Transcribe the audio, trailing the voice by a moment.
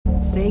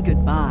Say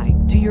goodbye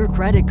to your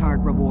credit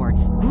card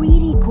rewards.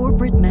 Greedy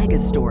corporate mega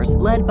stores,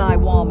 led by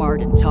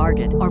Walmart and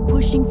Target, are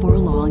pushing for a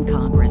law in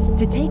Congress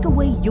to take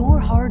away your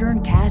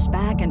hard-earned cash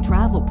back and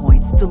travel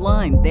points to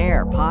line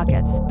their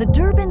pockets. The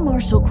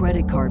Durbin-Marshall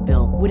credit card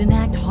bill would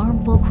enact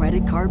harmful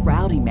credit card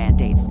routing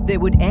mandates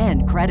that would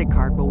end credit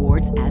card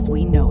rewards as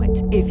we know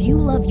it. If you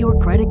love your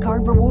credit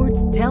card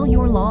rewards, tell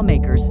your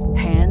lawmakers,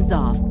 hands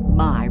off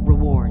my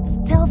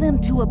rewards. Tell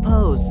them to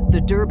oppose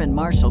the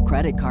Durbin-Marshall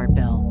credit card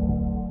bill.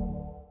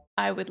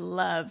 I would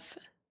love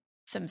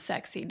some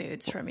sexy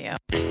nudes from you.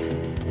 I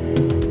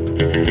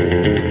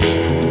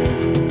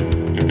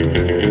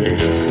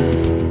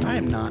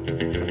am not a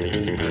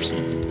petite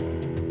person.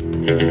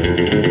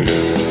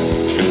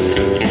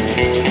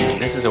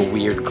 This is a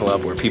weird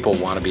club where people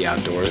want to be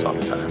outdoors all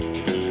the time.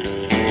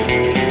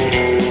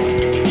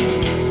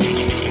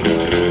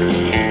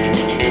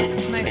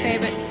 My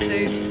favorite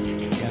soup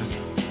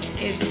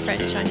is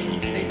French onion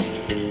soup.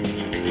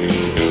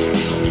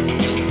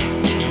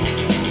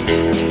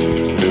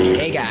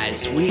 Hey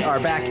guys, we are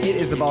back. It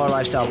is the Baller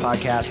Lifestyle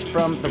Podcast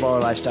from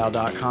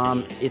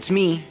theballerlifestyle.com. It's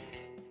me,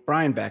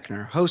 Brian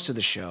Beckner, host of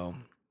the show.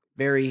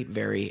 Very,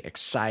 very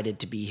excited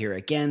to be here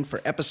again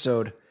for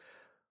episode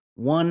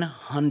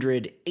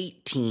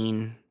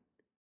 118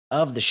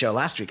 of the show.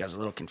 Last week I was a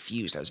little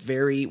confused. I was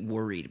very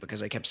worried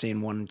because I kept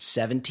saying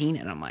 117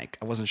 and I'm like,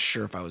 I wasn't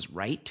sure if I was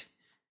right,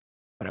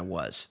 but I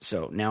was.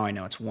 So now I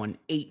know it's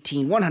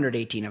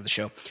 118 of the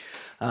show.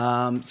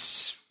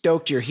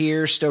 Stoked you're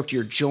here. Stoked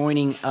you're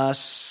joining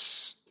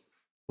us.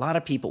 A lot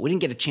of people, we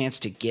didn't get a chance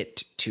to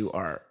get to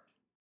our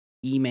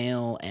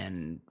email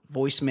and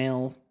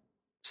voicemail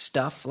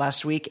stuff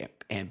last week,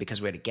 and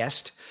because we had a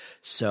guest.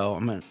 So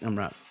I'm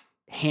gonna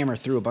hammer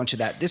through a bunch of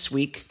that this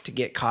week to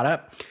get caught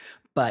up.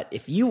 But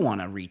if you want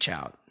to reach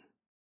out,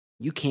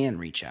 you can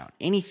reach out.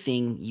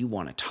 Anything you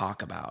want to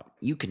talk about,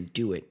 you can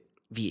do it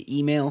via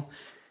email.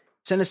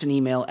 Send us an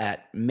email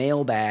at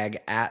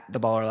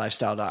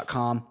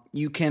mailbag@theballerlifestyle.com.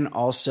 You can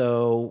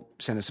also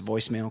send us a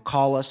voicemail,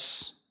 call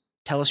us,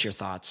 tell us your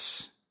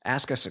thoughts,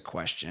 ask us a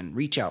question,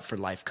 reach out for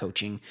life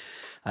coaching.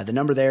 The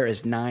number there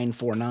is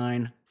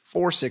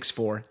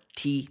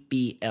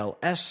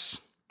 949-464-TBLS.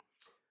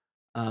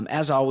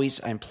 As always,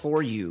 I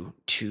implore you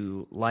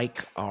to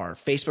like our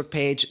Facebook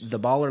page, The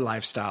Baller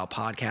Lifestyle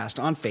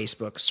Podcast on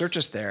Facebook. Search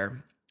us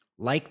there,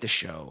 like the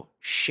show,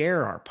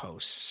 share our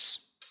posts.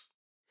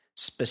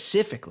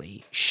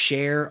 Specifically,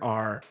 share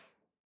our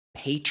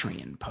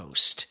Patreon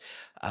post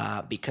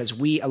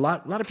because a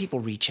lot of people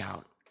reach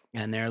out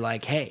and they're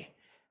like, "Hey,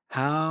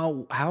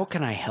 how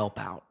can I help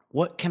out?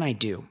 What can I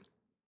do?"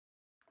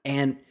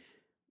 And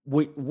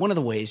one of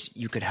the ways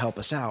you could help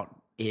us out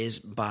is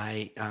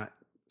by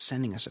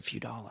sending us a few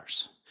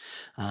dollars.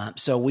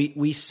 So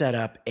we set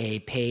up a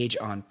page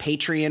on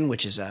Patreon,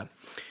 which is a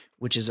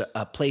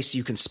place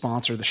you can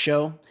sponsor the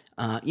show.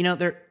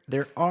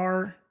 There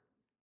are.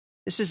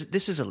 This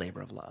is a labor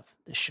of love,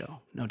 this show,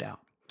 no doubt.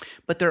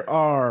 But there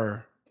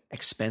are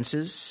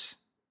expenses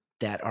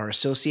that are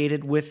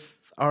associated with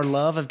our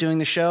love of doing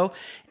the show,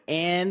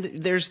 and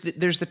there's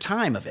the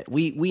time of it.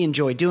 We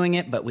enjoy doing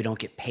it, but we don't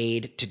get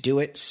paid to do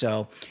it.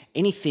 So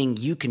anything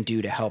you can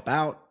do to help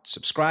out,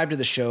 subscribe to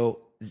the show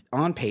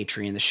on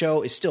Patreon. The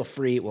show is still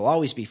free. It will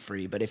always be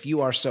free, but if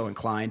you are so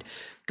inclined,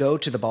 go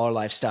to the Baller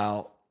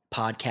Lifestyle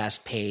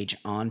Podcast page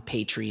on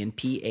Patreon,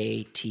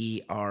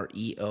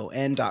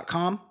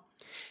 patreon.com.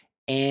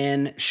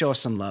 and show us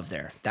some love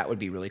there. That would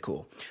be really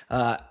cool.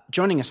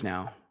 Joining us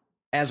now,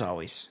 as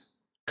always,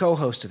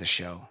 co-host of the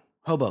show,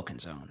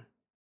 Hoboken's own,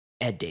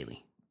 Ed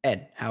Daly.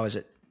 Ed, how is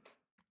it?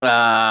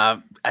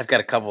 I've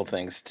got a couple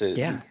things to.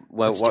 Yeah.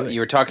 What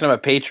you were talking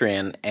about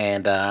Patreon,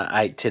 and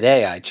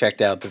today I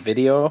checked out the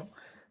video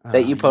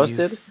that you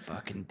posted. You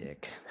fucking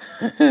dick.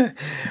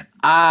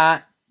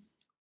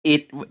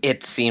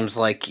 It seems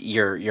like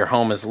your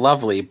home is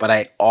lovely, but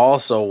I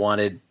also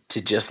wanted to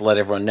just let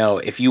everyone know,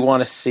 if you want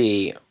to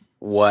see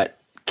what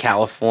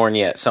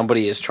California,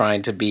 somebody is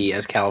trying to be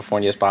as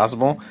California as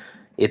possible,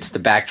 it's the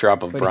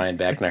backdrop of Brian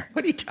Beckner.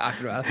 What are you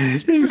talking about?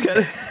 It's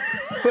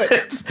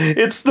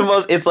the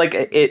most. It's like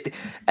it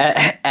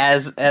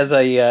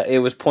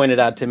it was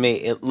pointed out to me.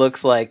 It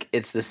looks like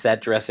it's the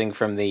set dressing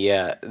from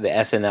the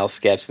SNL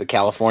sketch, The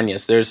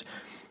Californias.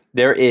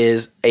 There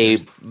is a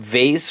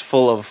vase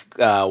full of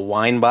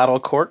wine bottle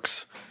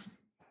corks.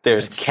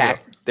 There's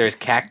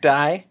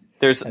cacti.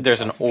 There's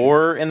an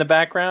oar in the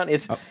background.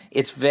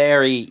 It's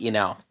very,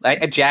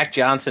 like Jack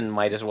Johnson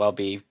might as well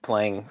be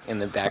playing in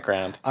the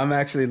background. I'm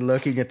actually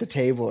looking at the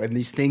table, and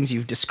these things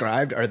you've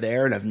described are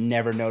there, and I've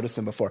never noticed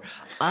them before.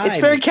 It's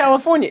very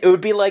California. It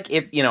would be like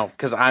if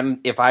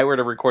I were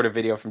to record a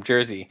video from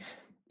Jersey,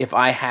 if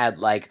I had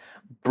like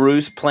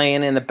Bruce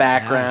playing in the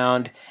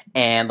background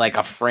and like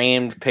a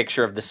framed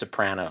picture of The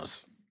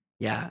Sopranos.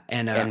 Yeah,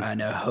 and a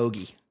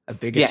hoagie, a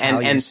big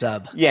Italian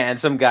sub. Yeah, and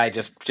some guy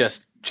just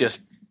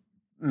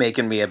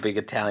making me a big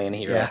Italian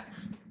hero. Yeah.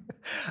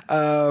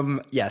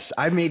 Yes,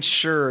 I made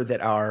sure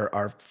that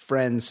our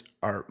friends,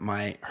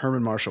 my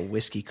Herman Marshall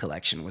whiskey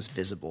collection was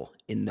visible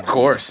in the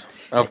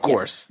Of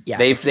course. Yeah.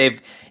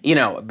 They've we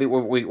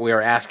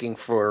are asking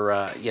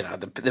for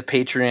the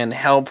Patreon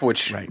help,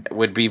 which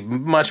would be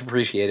much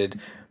appreciated.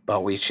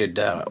 But we should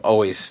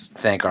always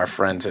thank our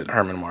friends at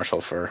Herman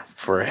Marshall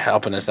for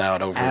helping us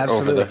out over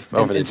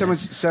the.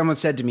 Someone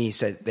said to me,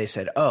 they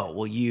said, "Oh,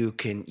 well,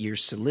 you're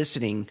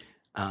soliciting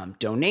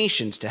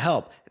donations to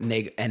help," and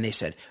they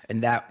said,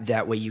 and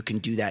that way you can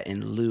do that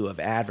in lieu of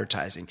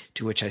advertising.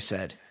 To which I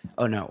said,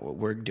 "Oh no,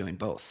 we're doing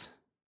both.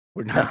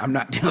 We're not. I'm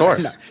not doing.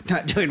 I'm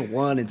not doing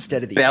one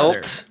instead of the other."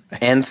 Belt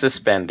and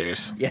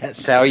suspenders. Yes,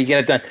 that's how you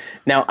get it done.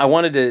 Now, I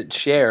wanted to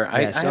share.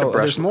 I had a brush.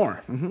 There's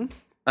more. Mm-hmm.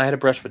 I had a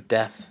brush with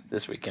death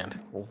this weekend.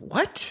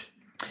 What?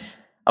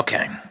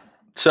 Okay,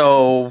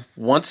 so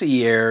once a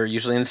year,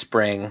 usually in the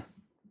spring,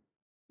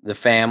 the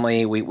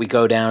family we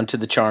go down to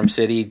the Charm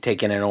City,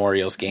 take in an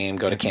Orioles game,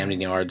 go to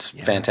Camden Yards.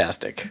 Yeah.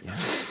 Fantastic. Yeah.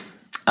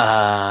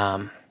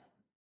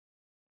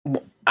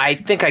 I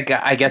think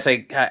I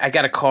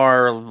got a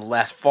car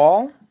last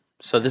fall,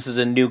 so this is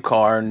a new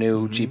car,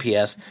 new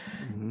GPS,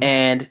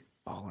 and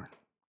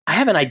I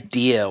have an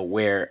idea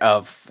where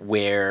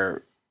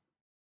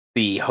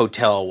the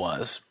hotel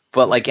was,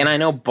 but and I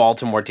know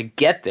Baltimore to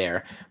get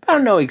there, but I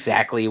don't know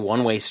exactly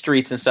one-way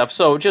streets and stuff.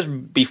 So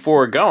just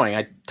before going,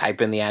 I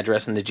type in the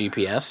address in the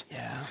GPS.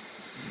 Yeah.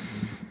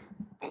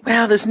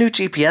 Well, this new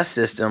GPS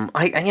system,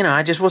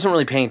 I just wasn't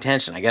really paying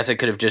attention. I guess I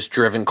could have just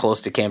driven close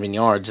to Camden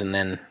Yards and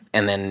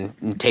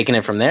then taken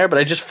it from there. But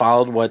I just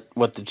followed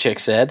what the chick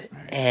said,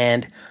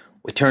 and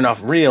we turned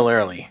off real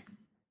early,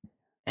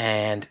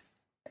 and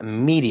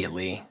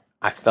immediately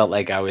I felt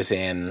like I was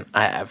in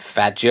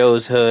Fat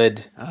Joe's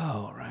hood.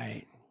 Oh,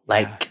 right.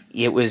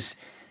 It was,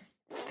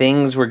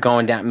 things were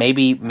going down.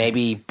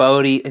 Maybe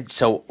Bodie.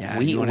 So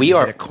we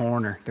are at a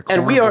corner. The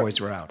corner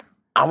boys were out.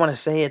 I want to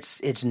say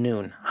it's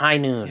noon, high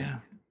noon.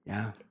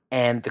 Yeah.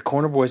 And the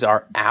corner boys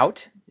are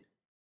out,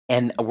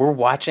 and we're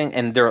watching,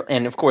 and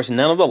of course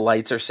none of the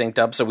lights are synced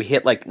up. So we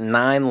hit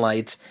 9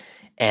 lights.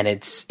 And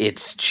it's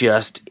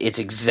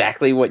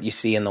exactly what you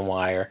see in The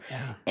Wire.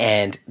 Yeah.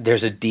 And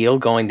there's a deal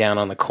going down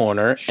on the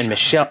corner. And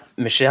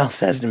Michelle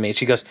says to me,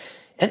 she goes,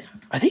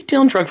 "Are they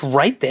dealing drugs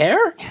right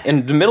there?" Yeah.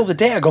 In the middle of the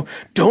day, I go,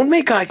 "Don't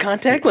make eye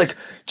contact."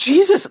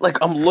 Jesus.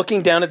 I'm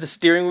looking down at the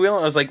steering wheel.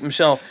 And I was like,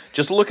 "Michelle,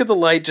 just look at the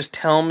light. Just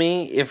tell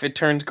me if it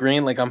turns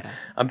green."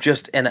 I'm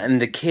just, and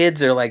the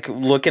kids are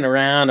looking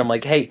around. I'm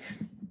like, "Hey,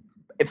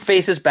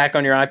 faces back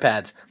on your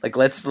iPads.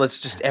 Let's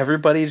just,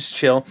 everybody just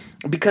chill."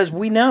 Because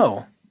we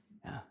know.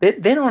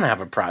 They don't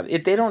have a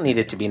problem. They don't need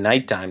it to be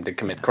nighttime to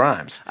commit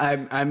crimes.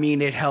 I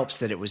mean, it helps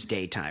that it was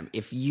daytime.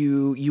 If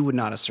you would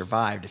not have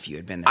survived if you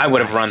had been there. I would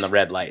have run the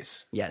red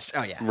lights. Yes.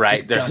 Oh yeah. Right.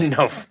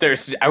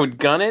 I would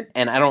gun it,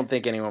 and I don't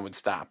think anyone would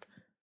stop.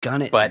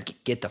 Gun it, but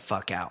get the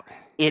fuck out.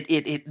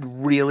 It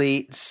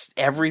really,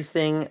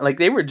 everything,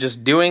 they were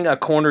just doing a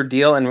corner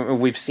deal,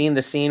 and we've seen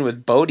the scene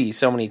with Bodie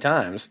so many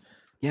times.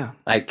 Yeah.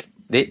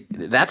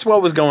 That's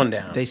what was going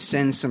down. They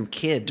send some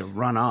kid to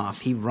run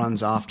off. He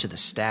runs off to the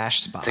stash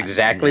spot. That's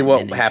exactly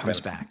what happened. Comes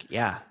back.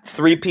 Yeah.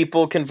 3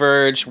 people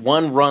converge.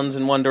 One runs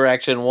in one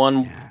direction.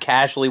 One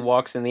casually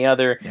walks in the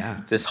other.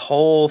 Yeah. This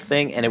whole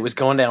thing, and it was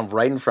going down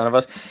right in front of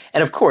us.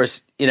 And of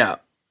course, I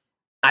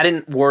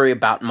didn't worry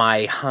about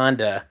my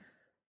Honda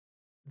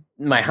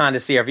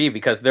CR-V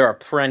because there are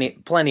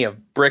plenty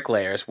of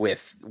bricklayers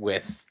with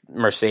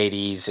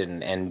Mercedes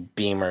and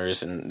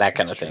Beamers and that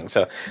kind of thing.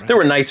 So there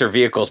were nicer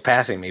vehicles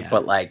passing me,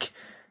 but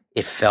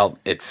it felt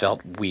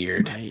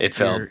weird. Right. It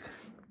felt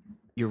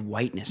your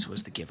whiteness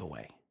was the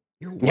giveaway.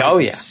 Your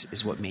whiteness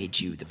is what made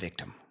you the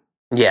victim.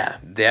 Yeah,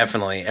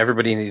 definitely.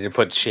 Everybody needed to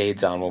put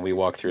shades on when we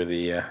walked through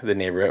the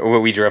neighborhood.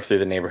 When we drove through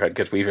the neighborhood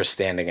because we were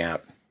standing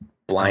out,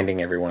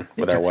 blinding everyone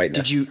with our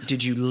whiteness.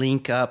 Did you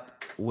link up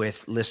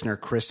with listener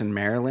Chris in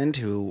Maryland,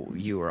 who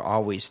you were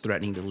always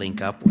threatening to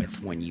link up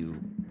with when you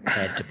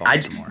head to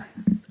Baltimore?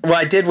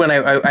 I did when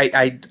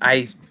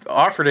I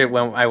offered it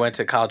when I went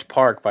to College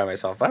Park by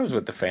myself. I was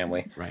with the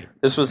family. Right.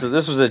 This was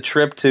a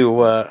trip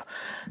to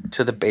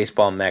the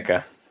baseball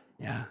mecca.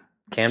 Yeah.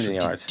 Camden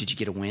Yards. Did you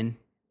get a win?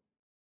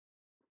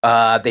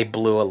 They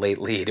blew a late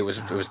lead. It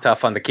was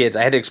tough on the kids.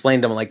 I had to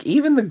explain to them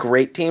even the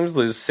great teams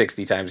lose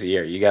 60 times a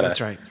year.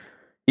 That's right.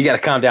 You got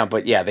to calm down.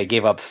 But yeah, they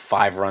gave up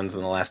 5 runs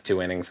in the last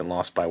 2 innings and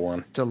lost by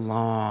 1. It's a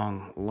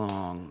long,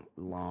 long,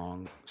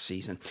 long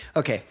season.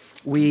 Okay,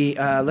 we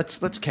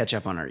let's catch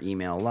up on our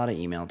email. A lot of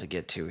email to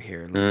get to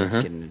here. Let's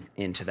get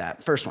into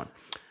that. First one,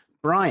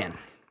 Brian.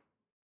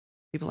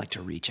 People like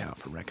to reach out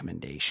for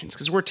recommendations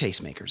because we're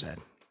tastemakers, Ed.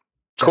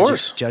 Of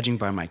course. Judging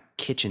by my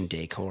kitchen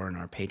decor in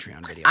our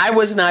Patreon video.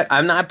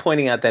 I'm not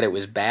pointing out that it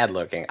was bad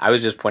looking. I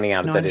was just pointing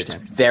out that it's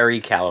very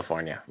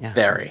California. Yeah.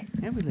 Very.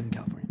 Yeah, we live in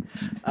California.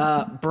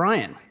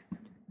 Brian,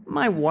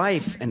 my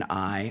wife and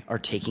I are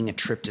taking a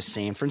trip to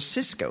San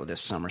Francisco this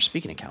summer,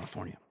 speaking of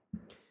California.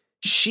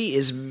 She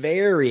is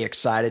very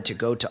excited to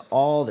go to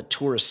all the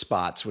tourist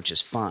spots, which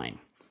is fine.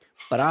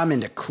 But I'm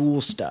into cool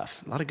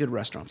stuff. A lot of good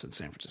restaurants in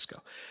San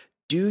Francisco.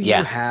 Do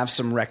you have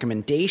some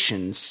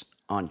recommendations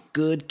on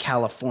good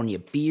California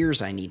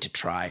beers I need to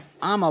try.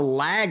 I'm a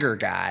lager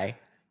guy,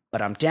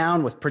 but I'm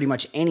down with pretty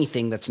much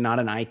anything that's not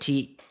an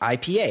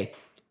IPA.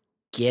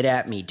 Get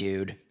at me,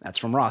 dude. That's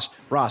from Ross.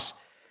 Ross,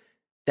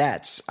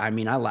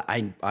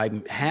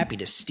 I'm happy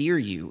to steer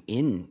you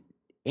in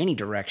any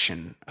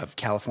direction of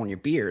California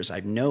beers.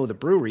 I know the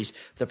breweries.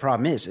 The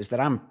problem is that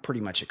I'm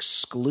pretty much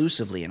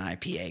exclusively an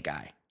IPA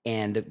guy.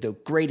 And the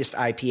greatest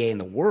IPA in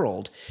the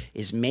world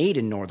is made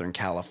in Northern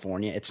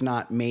California. It's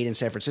not made in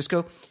San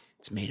Francisco.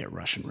 It's made at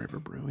Russian River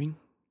Brewing.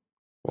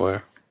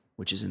 Where?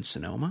 Which is in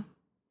Sonoma.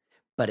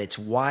 But it's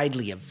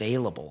widely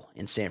available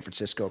in San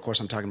Francisco. Of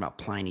course, I'm talking about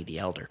Pliny the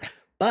Elder.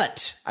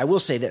 But I will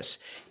say this.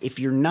 If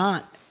you're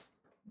not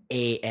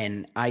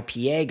an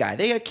IPA guy,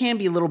 they can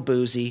be a little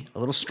boozy, a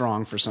little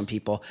strong for some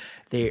people.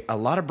 A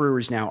lot of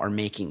breweries now are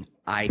making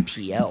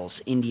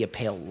IPLs, India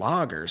Pale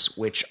Lagers,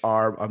 which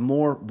are a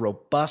more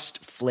robust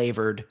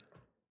flavored,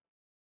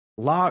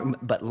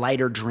 but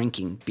lighter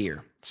drinking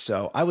beer.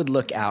 So I would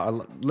look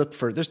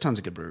for, there's tons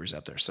of good breweries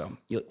out there. So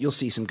you'll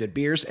see some good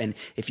beers. And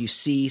if you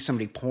see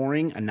somebody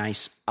pouring a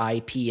nice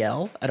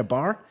IPL at a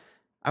bar,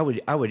 I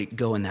would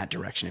go in that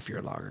direction if you're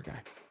a lager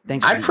guy.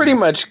 Thanks. I pretty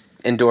much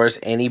endorse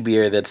any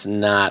beer that's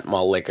not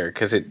malt liquor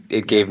because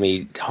it gave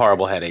me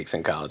horrible headaches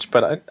in college.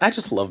 But I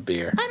just love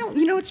beer.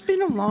 It's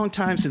been a long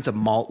time since a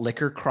malt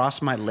liquor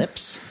crossed my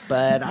lips.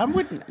 But I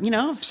wouldn't,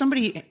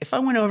 if I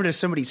went over to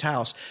somebody's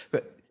house,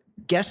 but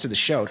guest of the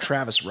show,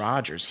 Travis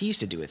Rogers, he used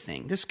to do a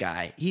thing. This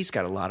guy, he's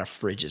got a lot of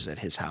fridges at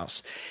his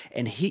house,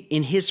 and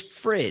in his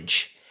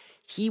fridge,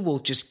 he will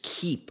just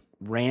keep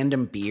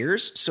random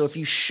beers. So if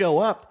you show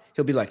up,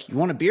 he'll be like, "You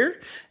want a beer?"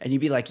 And you'd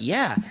be like,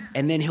 "Yeah."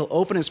 And then he'll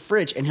open his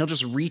fridge and he'll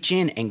just reach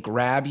in and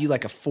grab you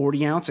like a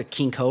 40 ounce of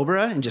King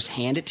Cobra and just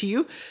hand it to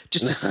you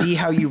just to see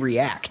how you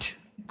react.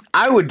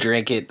 I would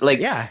drink it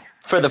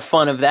for the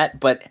fun of that.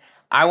 But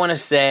I want to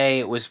say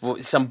it was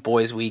some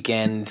boys'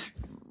 weekend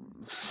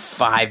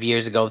 3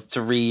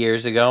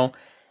 years ago.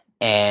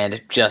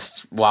 And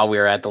just while we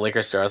were at the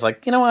liquor store, I was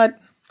like, you know what?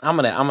 I'm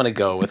gonna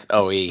go with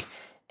OE.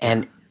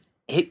 And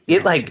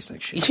it like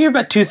you hear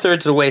about 2/3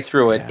 of the way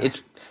through it. Yeah.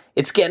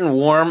 It's getting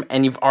warm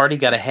and you've already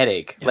got a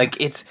headache. Yeah.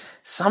 Like it's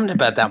something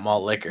about that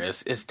malt liquor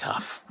is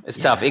tough. It's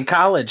tough. In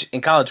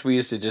college we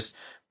used to just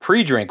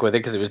pre-drink with it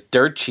because it was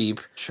dirt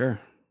cheap. Sure.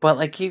 But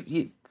like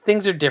you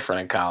things are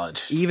different in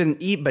college.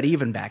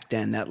 Even back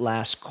then, that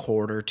last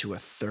quarter to a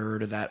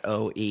third of that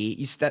OE,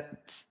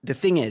 the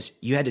thing is,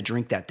 you had to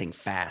drink that thing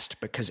fast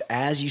because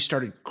as you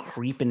started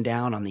creeping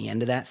down on the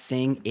end of that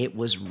thing, it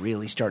was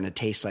really starting to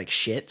taste like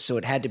shit. So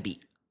it had to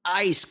be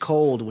ice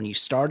cold when you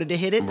started to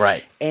hit it,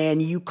 right?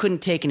 And you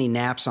couldn't take any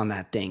naps on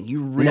that thing.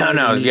 You really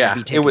needed to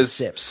be taking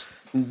sips.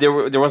 There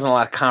wasn't a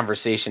lot of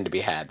conversation to be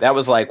had. That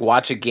was like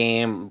watch a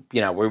game.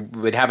 We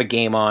would have a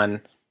game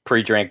on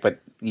pre-drink, but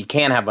you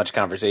can't have much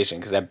conversation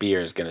because that beer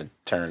is going to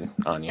turn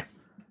on you.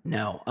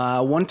 No.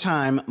 One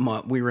time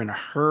we were in a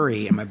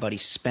hurry, and my buddy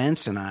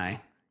Spence and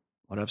I,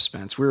 what up,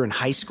 Spence? We were in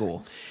high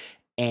school,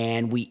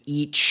 and we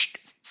each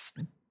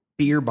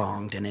beer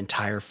bonged an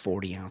entire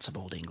 40 ounce of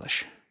Old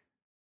English.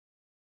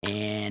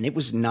 And it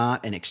was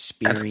not an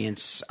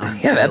experience.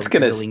 That's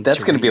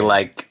gonna be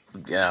like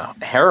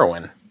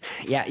heroin.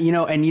 Yeah,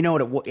 and you know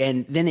what?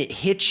 And then it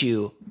hit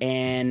you,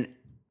 and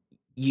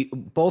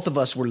both of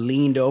us were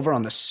leaned over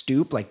on the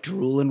stoop, like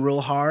drooling real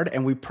hard.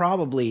 And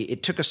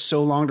it took us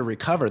so long to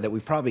recover that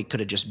we probably could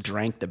have just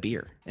drank the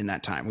beer in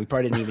that time. We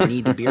probably didn't even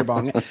need to beer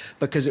bong it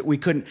because we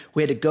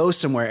had to go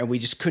somewhere and we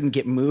just couldn't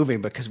get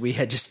moving because we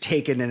had just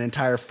taken an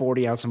entire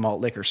 40 ounce of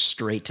malt liquor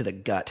straight to the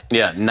gut.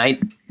 Yeah.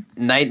 Night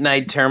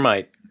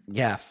termite.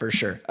 Yeah, for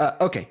sure.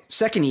 Okay.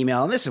 Second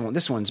email. And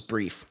this one's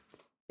brief.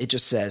 It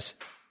just says,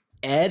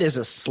 Ed is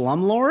a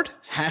slumlord.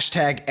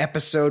 #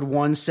 episode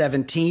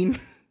 117.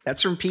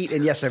 That's from Pete,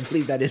 and yes, I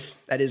believe that is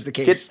the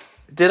case.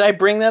 Did I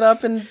bring that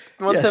up in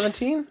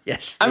 117?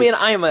 Yes. I mean,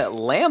 I am a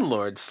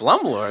landlord,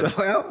 slumlord.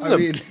 So,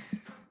 this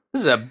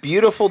is a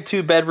beautiful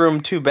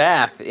 2-bedroom,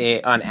 2-bath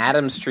on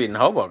Adams Street in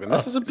Hoboken.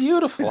 This is a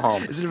beautiful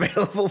home. Is it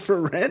available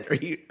for rent? Are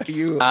you?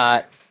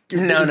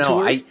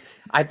 No.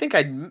 I think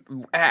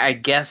I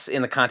guess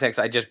in the context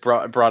I just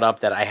brought up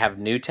that I have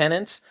new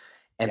tenants.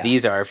 And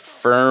these are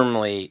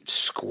squarely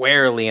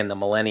in the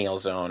millennial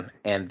zone.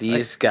 And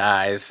these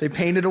guys, they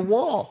painted a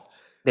wall.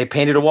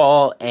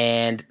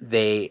 And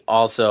they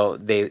also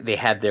they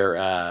had their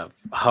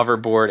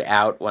hoverboard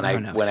out when I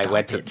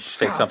went to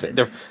fix something.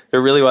 There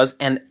really was,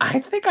 and I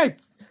think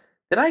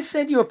did I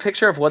send you a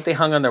picture of what they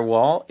hung on their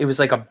wall? It was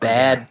like a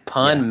bad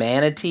pun,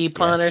 manatee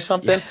pun or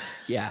something.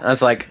 Yeah. I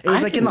was like, it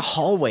was in the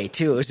hallway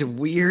too. It was a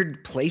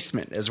weird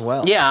placement as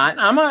well. Yeah,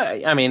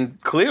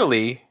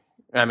 clearly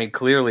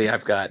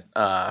I've got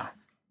a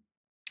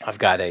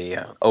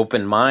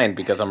open mind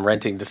because I'm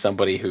renting to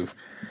somebody who,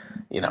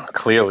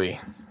 clearly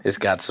has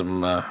got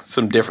some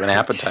different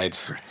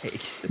appetites.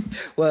 Right.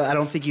 Well, I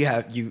don't think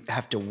you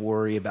have to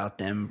worry about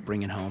them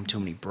bringing home too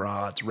many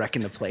broads,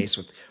 wrecking the place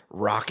with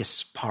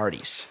raucous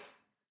parties.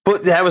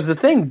 But that was the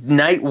thing.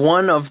 Night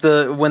one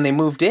when they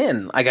moved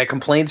in, I got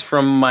complaints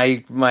from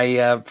my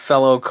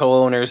fellow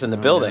co-owners in the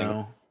building.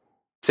 No.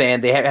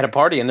 saying they had a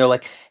party and they're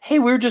like, "Hey,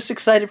 we were just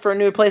excited for a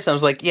new place." And I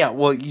was like, "Yeah,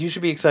 well, you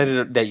should be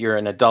excited that you're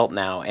an adult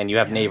now and you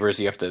have neighbors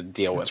you have to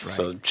deal with. Right.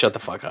 So shut the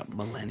fuck up."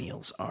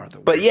 Millennials are the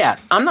worst. But yeah,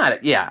 I'm not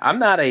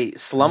a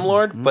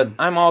slumlord, but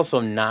I'm also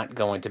not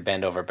going to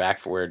bend over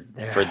backward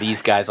for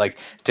these guys like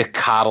to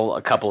coddle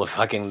a couple of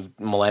fucking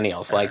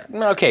millennials. Like,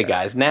 okay,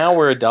 guys, now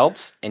we're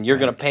adults and you're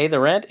going to pay the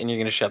rent and you're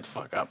going to shut the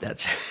fuck up.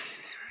 That's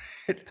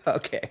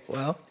okay.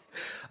 Well,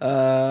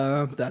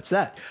 that's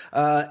that.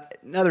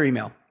 Another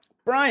email.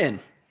 Brian,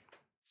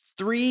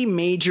 3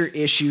 major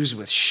issues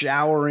with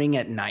showering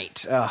at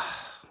night. We're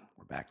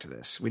back to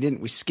this.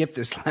 We skipped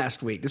this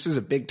last week. This is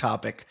a big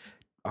topic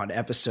on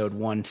episode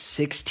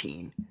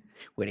 116.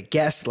 We had a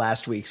guest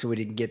last week, so we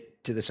didn't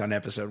get to this on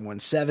episode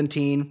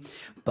 117.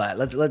 But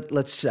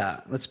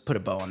let's put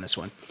a bow on this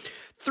one.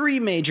 3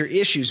 major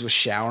issues with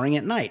showering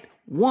at night.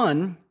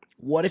 1,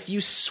 what if you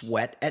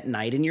sweat at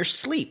night in your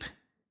sleep?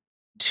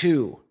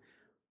 2,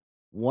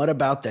 what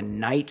about the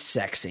night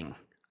sexing?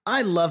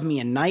 I love me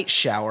a night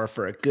shower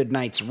for a good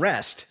night's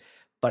rest,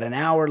 but an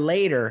hour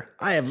later,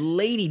 I have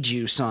lady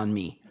juice on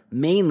me,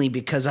 mainly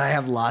because I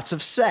have lots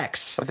of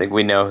sex. I think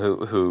we know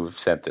who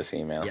sent this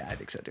email. Yeah, I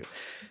think so too.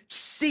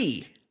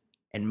 C,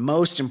 and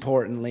most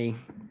importantly,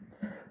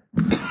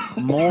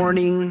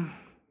 morning.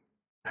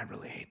 I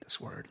really hate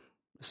this word.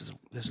 This is a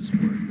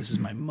word. This is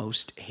my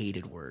most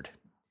hated word.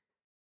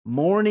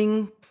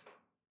 Morning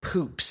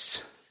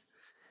poops.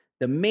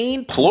 The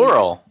main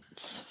Plural.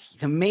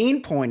 The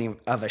main point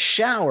of a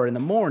shower in the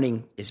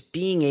morning is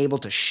being able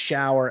to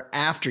shower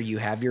after you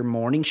have your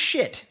morning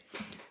shit.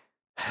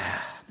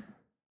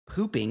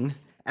 Pooping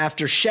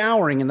after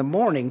showering in the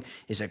morning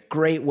is a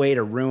great way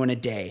to ruin a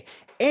day.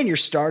 And you're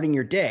starting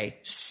your day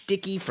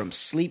sticky from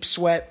sleep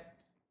sweat,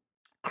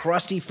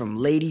 crusty from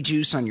lady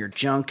juice on your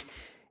junk,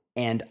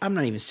 and I'm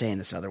not even saying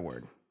this other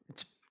word.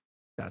 It's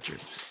about your...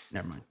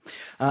 Never mind.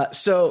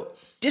 So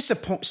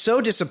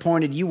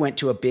disappointed you went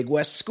to a Big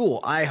West school.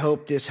 I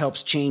hope this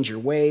helps change your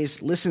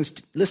ways.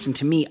 Listen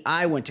to me.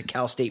 I went to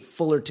Cal State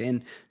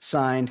Fullerton.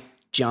 Signed,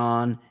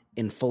 John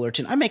in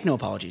Fullerton. I make no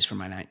apologies for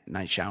my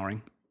night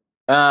showering.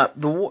 I'm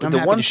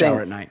happy one to shower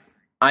thing at night.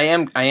 I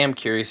am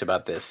curious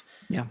about this.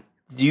 Yeah.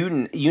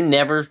 You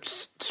never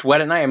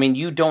sweat at night? I mean,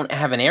 you don't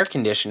have an air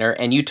conditioner,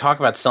 and you talk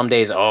about some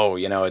days. Oh,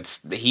 it's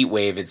the heat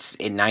wave. It's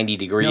 90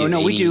 degrees. No,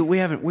 80. we do. We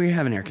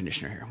have an air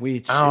conditioner here.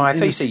 I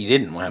thought you said you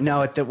didn't have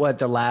No, at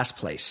the last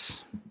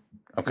place.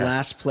 Okay.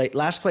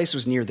 Last place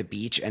was near the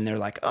beach, and they're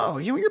like, "Oh,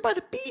 you're by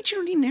the beach. You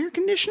don't need an air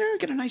conditioner.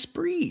 Get a nice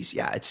breeze."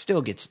 Yeah, it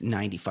still gets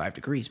 95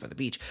 degrees by the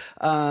beach.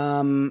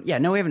 No, we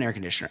have an air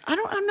conditioner.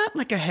 I'm not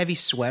like a heavy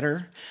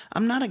sweater.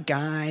 I'm not a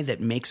guy that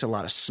makes a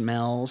lot of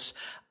smells.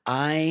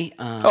 Yeah.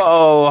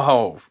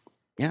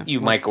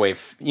 You microwave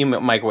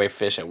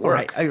fish at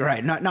work.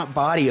 Right. Not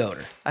body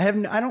odor. I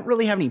don't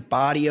really have any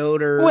body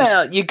odor.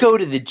 Well, you go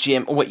to the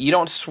gym. What, you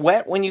don't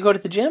sweat when you go to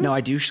the gym? No, I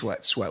do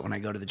sweat when I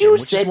go to the gym.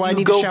 Which is why I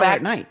need to shower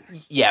at night.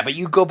 Yeah, but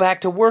you go back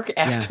to work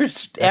after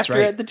right.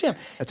 at the gym.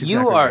 That's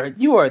exactly right.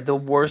 You are the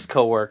worst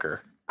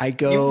coworker.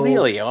 You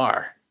really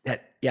are.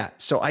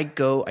 So I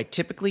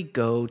typically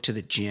go to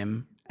the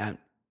gym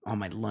on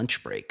my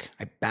lunch break.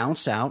 I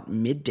bounce out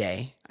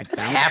midday.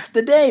 That's half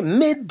the day,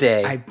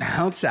 midday. I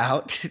bounce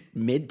out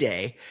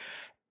midday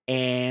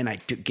and I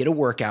get a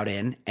workout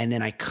in, and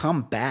then I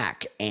come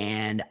back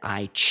and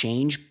I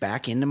change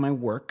back into my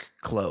work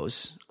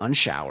clothes,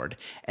 unshowered,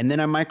 and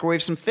then I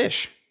microwave some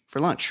fish for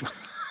lunch.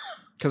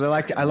 Because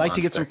I like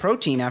to get some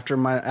protein after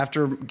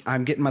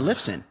I'm getting my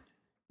lifts in.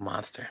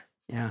 Monster.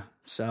 Yeah.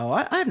 So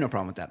I have no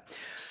problem with that.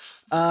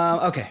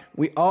 Okay.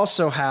 We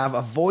also have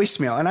a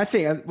voicemail, and I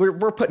think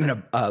we're putting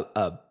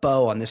a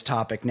bow on this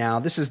topic now.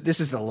 This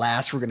is the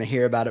last we're going to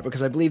hear about it,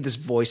 because I believe this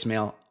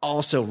voicemail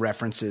also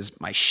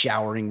references my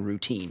showering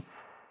routine.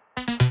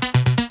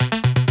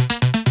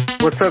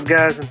 What's up,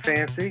 guys in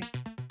Fancy?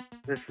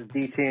 This is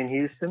DT in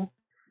Houston.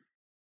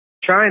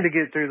 Trying to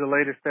get through the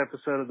latest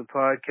episode of the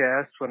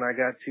podcast when I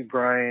got to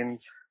Brian's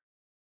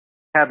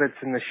habits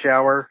in the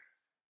shower.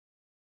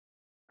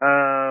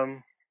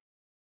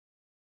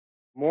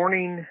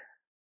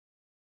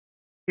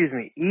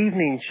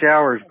 Evening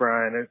showers,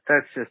 Brian,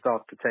 that's just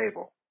off the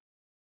table.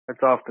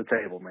 That's off the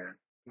table, man.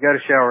 You got to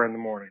shower in the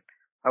morning.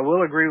 I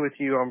will agree with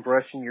you on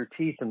brushing your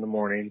teeth in the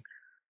morning,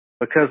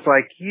 because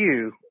like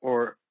you,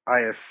 or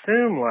I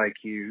assume like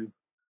you,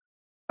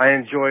 I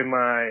enjoy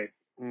my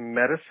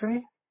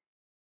medicine.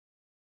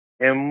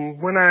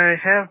 And when I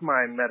have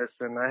my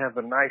medicine, I have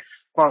a nice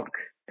funk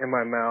in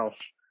my mouth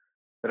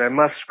that I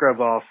must scrub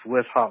off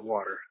with hot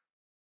water.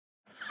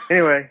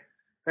 Anyway,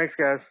 thanks,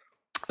 guys.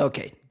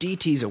 Okay,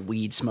 DT's a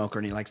weed smoker,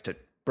 and he likes to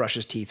brush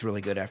his teeth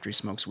really good after he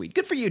smokes weed.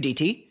 Good for you,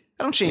 DT.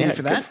 I don't shame you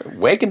for that.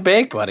 Wake and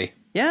bake, buddy.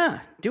 Yeah,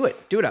 do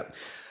it. Do it up.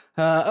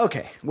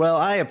 Okay, well,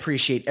 I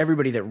appreciate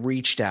everybody that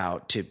reached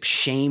out to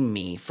shame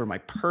me for my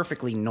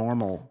perfectly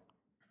normal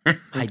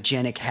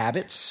hygienic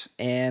habits,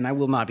 and I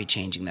will not be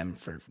changing them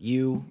for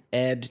you,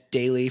 Ed,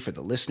 Daly, for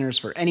the listeners,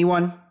 for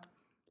anyone.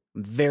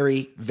 I'm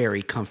very,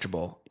 very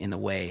comfortable in the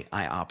way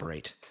I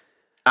operate.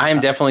 I am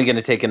definitely going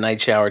to take a night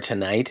shower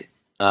tonight.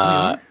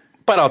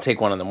 But But I'll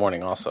take one in the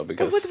morning also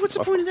because What's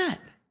the point of that?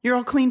 You're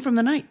all clean from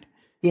the night.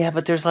 Yeah,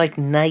 but there's like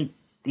night,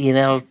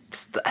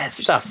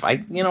 stuff.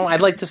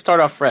 I'd like to start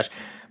off fresh.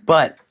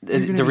 But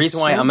the reason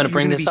why I'm going to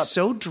bring this up,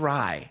 so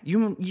dry.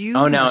 You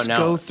Oh, no, must no.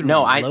 go through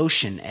No,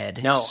 lotion,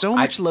 Ed. No, so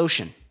much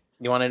lotion.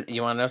 you want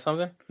to know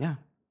something? Yeah.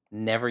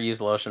 Never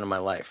used lotion in my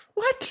life.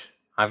 What?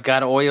 I've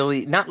got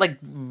oily, not like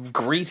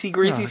greasy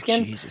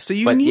skin. Jesus. So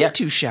you but need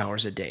 2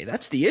 showers a day.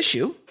 That's the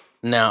issue.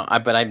 No,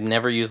 but I've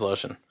never used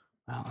lotion.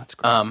 Oh, that's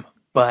great.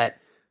 But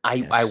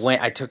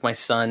I took my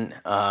son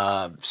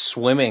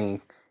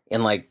swimming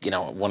in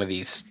one of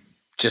these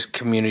just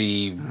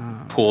community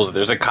pools.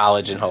 There's a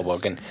college in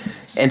Hoboken.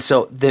 And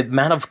so the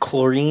amount of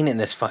chlorine in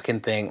this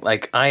fucking thing,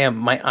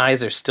 my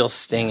eyes are still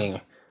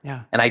stinging.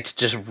 Yeah. And I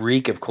just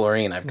reek of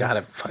chlorine. I've got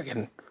to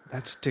fucking...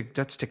 That's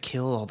to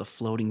kill all the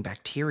floating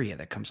bacteria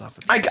that comes off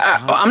of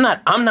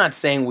I'm not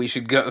saying we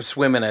should go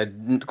swim in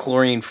a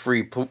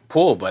chlorine-free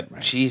pool, but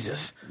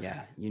Jesus.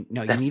 Yeah. You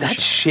need that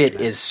shit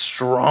is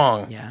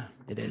strong. Yeah,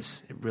 it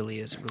is. It really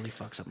is. It really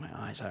fucks up my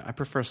eyes. I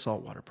prefer a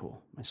saltwater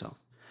pool myself.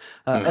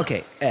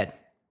 Okay, Ed,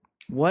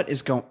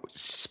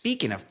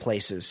 speaking of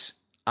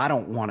places I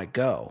don't want to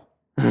go,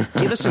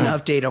 give us an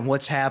update on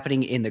what's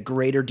happening in the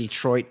greater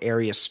Detroit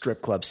area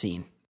strip club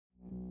scene.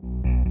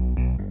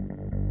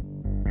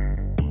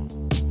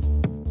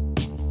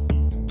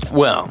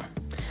 Well,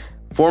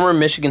 former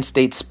Michigan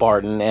State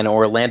Spartan and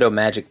Orlando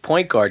Magic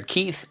point guard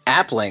Keith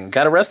Appling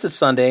got arrested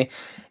Sunday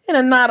in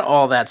a not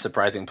all that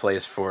surprising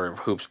place for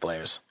hoops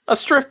players, a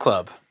strip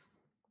club.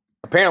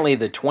 Apparently,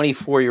 the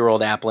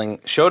 24-year-old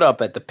Appling showed up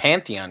at the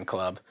Pantheon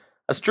Club,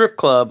 a strip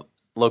club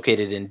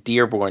located in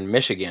Dearborn,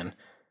 Michigan,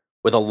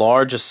 with a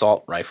large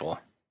assault rifle.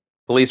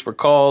 Police were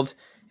called,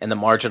 and the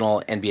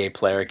marginal NBA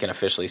player can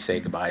officially say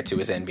goodbye to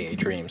his NBA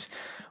dreams.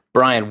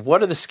 Brian,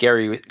 what are the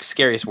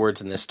scariest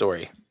words in this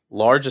story?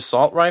 Large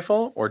assault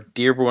rifle or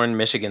Dearborn,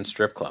 Michigan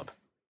strip club?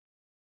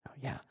 Oh,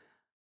 yeah.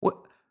 What?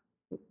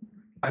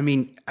 I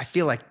mean, I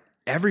feel like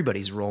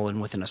everybody's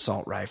rolling with an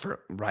assault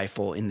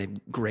rifle in the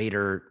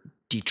greater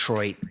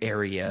Detroit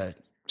area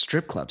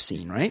strip club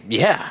scene, right?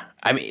 Yeah.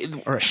 I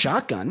mean, or a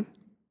shotgun.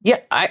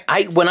 Yeah.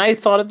 I when I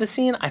thought of the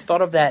scene, I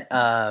thought of that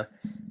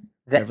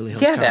Beverly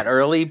Hills Cop. that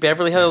early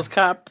Beverly Hills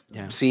Cop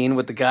scene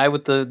with the guy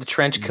with the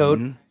trench coat.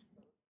 Mm-hmm.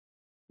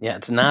 Yeah,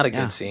 it's not a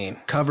good scene.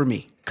 Cover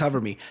me.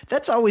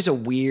 That's always a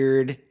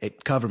weird.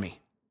 Cover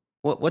me.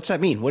 What's that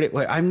mean? What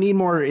I need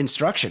more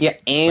instruction. Yeah,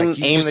 aim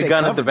the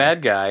gun at the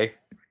bad guy.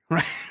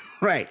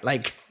 Right.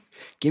 Like,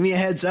 give me a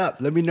heads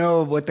up. Let me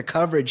know what the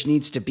coverage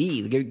needs to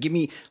be.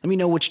 Let me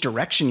know which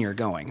direction you're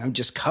going. I'm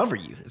just cover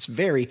you. It's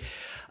very.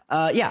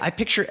 I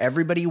picture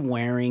everybody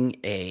wearing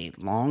a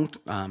long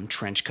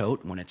trench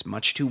coat when it's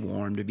much too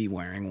warm to be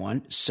wearing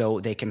one, so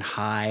they can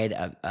hide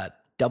a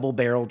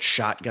double-barreled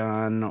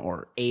shotgun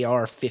or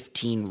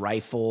AR-15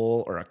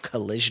 rifle or a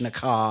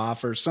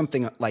Kalashnikov or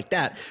something like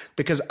that,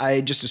 because I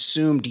just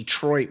assumed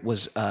Detroit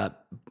was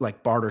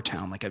like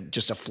Bartertown, like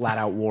just a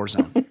flat-out war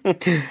zone.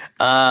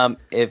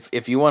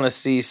 If you want to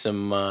see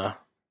some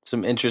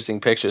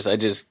interesting pictures, I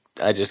just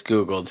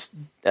Googled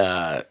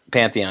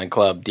Pantheon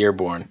Club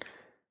Dearborn,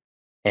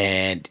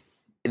 and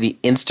the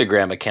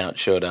Instagram account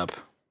showed up,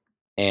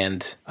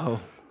 and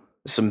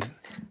some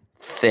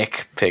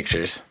thick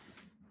pictures.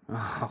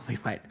 Oh, we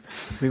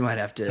might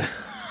have to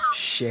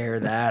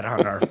share that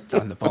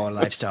on the Baller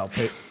Lifestyle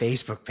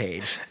Facebook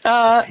page.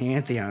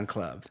 Pantheon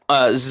Club.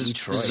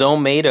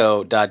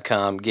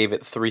 Zomato.com gave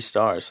it 3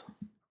 stars.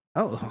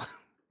 Oh,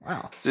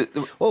 wow.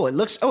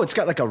 It's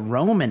got like a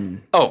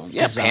Roman. Oh,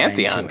 yeah,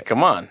 Pantheon.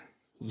 Come on.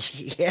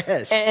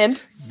 Yes. And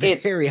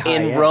very high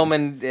in end.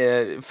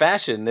 Roman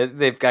fashion,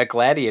 they've got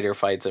gladiator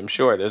fights, I'm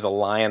sure. There's a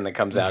lion that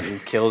comes out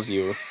and kills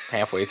you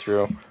halfway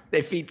through.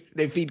 They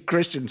feed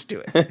Christians to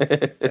it.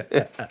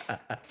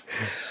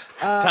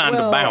 Time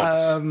to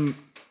bounce.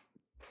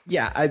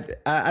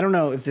 I don't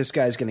know if this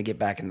guy's going to get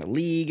back in the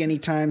league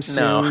anytime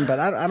soon, but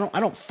I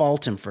don't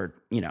fault him for,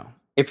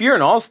 If you're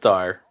an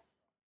all-star,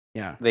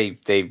 yeah,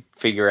 they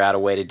figure out a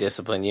way to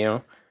discipline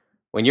you.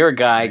 When you're a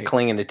guy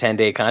clinging to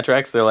 10-day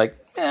contracts, they're like,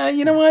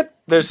 you know what?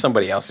 There's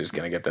somebody else who's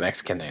going to get the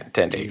next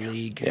 10-day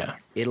league. Yeah,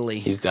 Italy.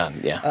 He's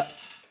done. Yeah.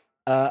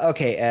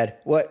 Okay, Ed.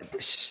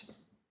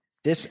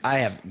 I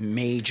have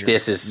major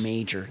thoughts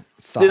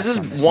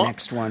on this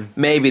next one.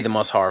 Maybe the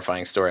most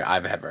horrifying story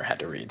I've ever had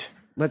to read.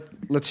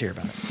 Let's hear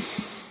about it.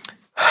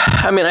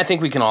 I mean, I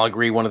think we can all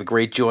agree one of the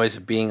great joys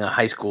of being a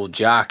high school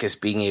jock is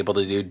being able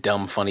to do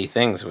dumb, funny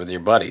things with your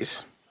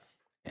buddies.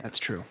 That's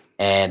true.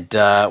 And,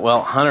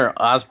 Hunter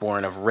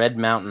Osborne of Red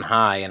Mountain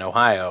High in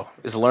Ohio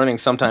is learning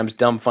sometimes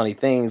dumb, funny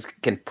things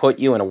can put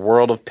you in a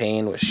world of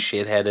pain with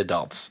shithead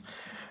adults.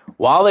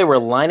 While they were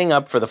lining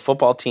up for the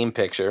football team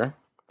picture,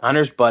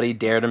 Hunter's buddy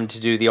dared him to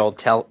do the old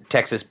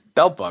Texas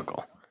belt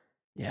buckle.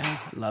 Yeah, I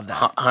love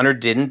that. Hunter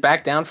didn't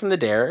back down from the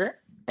dare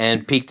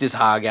and peeked his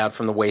hog out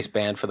from the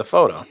waistband for the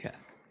photo.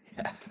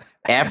 Yeah.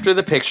 After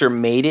the picture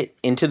made it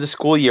into the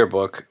school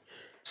yearbook,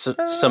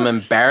 some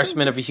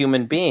embarrassment of a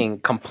human being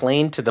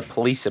complained to the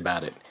police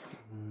about it.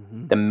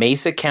 Mm-hmm. The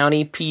Mesa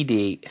County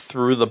PD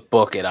threw the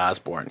book at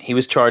Osborne. He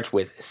was charged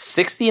with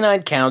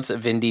 69 counts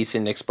of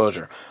indecent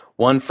exposure,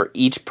 one for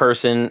each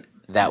person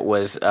that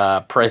was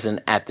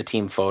present at the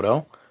team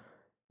photo.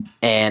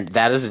 And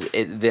that is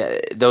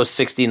those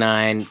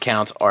 69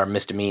 counts are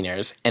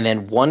misdemeanors. And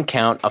then one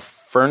count of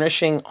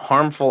furnishing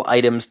harmful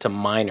items to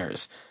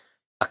minors,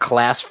 a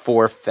class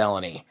 4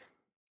 felony.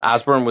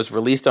 Osborne was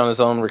released on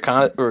his own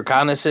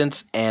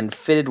reconnaissance and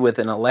fitted with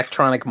an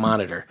electronic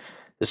monitor.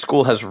 The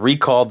school has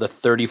recalled the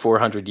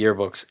 3,400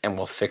 yearbooks and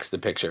will fix the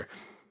picture.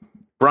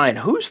 Brian,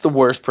 who's the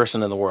worst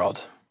person in the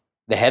world?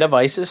 The head of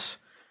ISIS?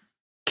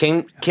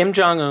 Kim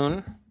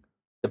Jong-un?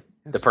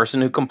 The person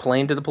who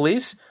complained to the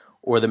police?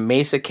 Or the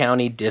Mesa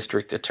County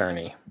District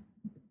Attorney?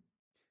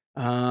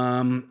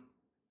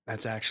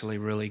 That's actually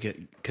really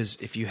good, because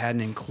if you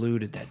hadn't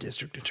included that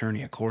district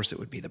attorney, of course it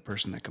would be the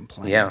person that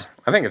complained. Yeah,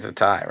 I think it's a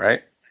tie,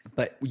 right?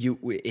 But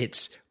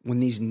it's when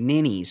these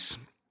ninnies,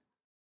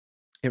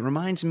 it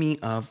reminds me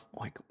of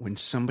like when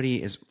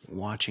somebody is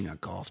watching a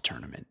golf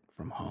tournament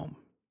from home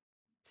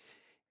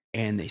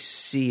and they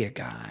see a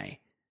guy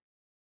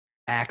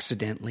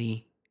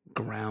accidentally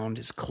ground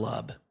his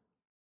club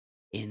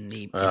in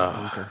the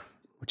bunker,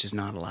 which is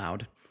not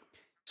allowed.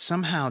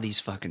 Somehow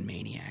these fucking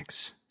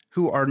maniacs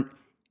who are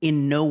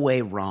in no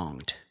way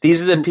wronged.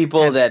 These are the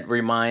people that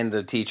remind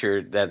the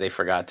teacher that they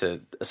forgot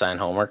to assign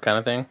homework, kind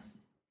of thing.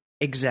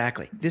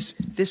 Exactly.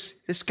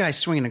 This guy's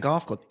swinging a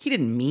golf club. He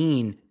didn't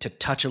mean to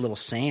touch a little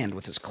sand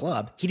with his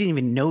club. He didn't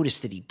even notice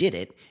that he did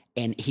it,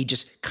 and he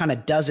just kind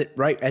of does it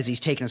right as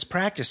he's taking his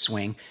practice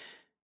swing.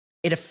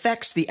 It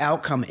affects the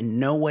outcome in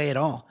no way at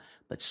all.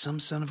 But some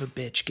son of a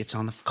bitch gets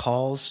on the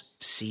calls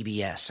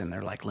CBS, and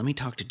they're like, "Let me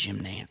talk to Jim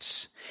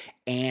Nance,"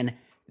 and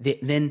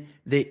then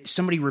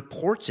somebody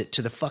reports it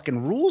to the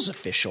fucking rules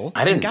official.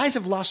 And guys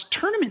have lost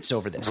tournaments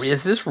over this.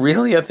 Is this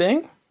really a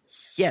thing?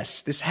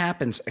 Yes, this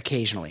happens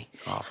occasionally.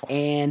 Awful.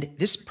 And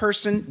this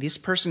person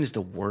is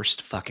the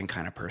worst fucking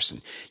kind of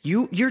person.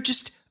 You're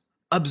just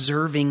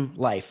observing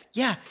life.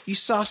 Yeah, you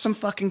saw some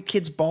fucking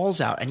kid's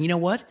balls out, and you know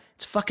what?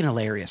 It's fucking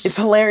hilarious. It's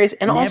hilarious,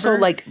 and also,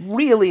 like,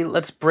 really,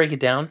 let's break it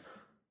down.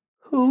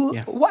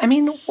 I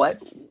mean,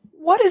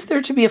 what is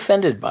there to be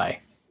offended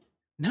by?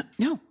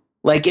 No.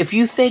 Like, if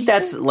you think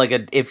that's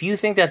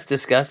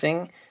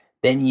disgusting,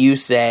 then you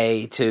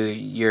say to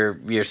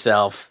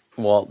yourself,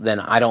 well, then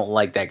I don't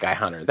like that guy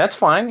Hunter. That's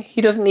fine. He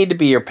doesn't need to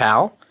be your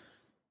pal.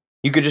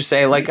 You could just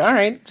say, like, all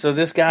right, so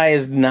this guy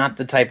is not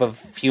the type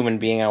of human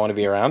being I want to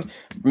be around.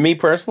 Me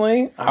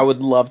personally, I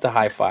would love to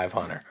high five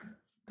Hunter.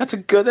 That's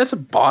a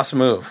boss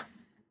move.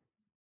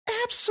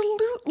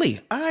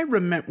 Absolutely. I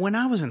remember when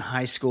I was in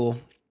high school,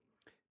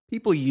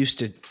 people used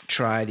to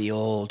try the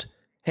old,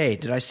 "Hey,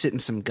 did I sit in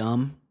some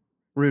gum?"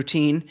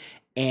 routine,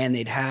 and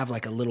they'd have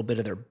like a little bit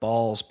of their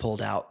balls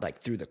pulled out like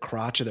through the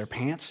crotch of their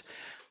pants.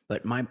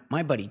 But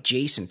my buddy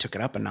Jason took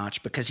it up a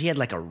notch because he had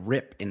like a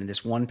rip in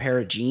this one pair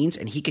of jeans,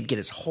 and he could get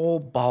his whole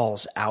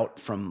balls out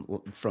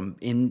from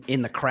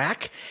in the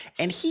crack.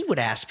 And he would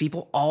ask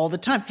people all the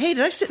time, "Hey,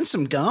 did I sit in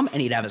some gum?"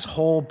 And he'd have his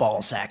whole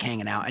ball sack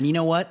hanging out. And you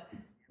know what?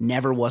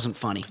 Never wasn't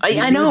funny.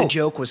 I know the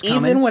joke was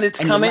coming, even when it's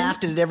coming. You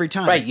laughed at it every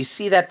time. Right, you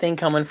see that thing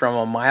coming from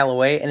a mile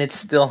away, and it's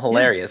still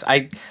hilarious.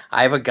 Yeah.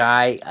 I have a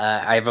guy,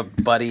 I have a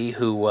buddy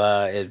who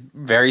is a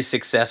very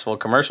successful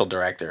commercial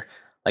director.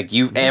 Like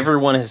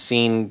everyone has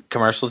seen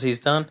commercials he's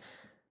done.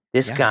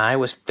 This guy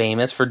was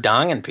famous for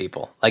donging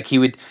people. Like he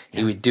would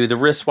do the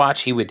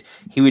wristwatch. He would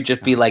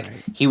just be like,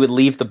 he would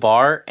leave the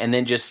bar and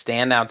then just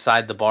stand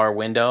outside the bar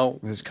window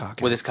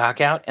with his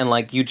cock out, and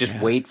like you just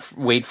wait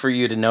for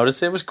you to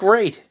notice it. It was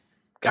great.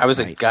 Guy was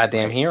a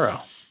goddamn hero.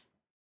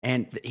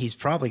 And he's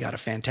probably got a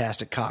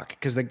fantastic cock,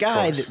 because the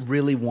guy that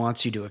really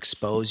wants you to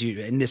expose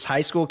you, and this high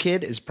school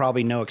kid is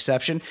probably no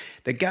exception.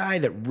 The guy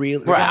that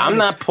really... Right, I'm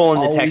not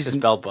pulling the Texas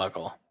belt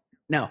buckle.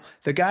 No,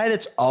 the guy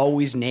that's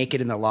always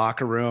naked in the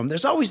locker room.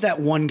 There's always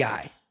that one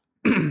guy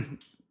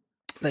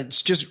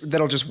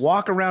that'll just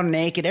walk around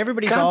naked.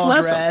 Everybody's all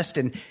dressed,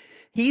 and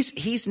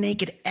he's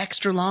naked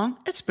extra long.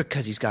 That's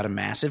because he's got a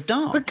massive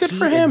dong. But good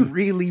for him.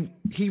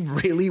 He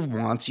really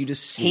wants you to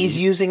see. He's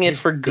using it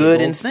for good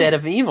instead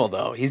of evil,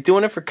 though. He's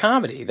doing it for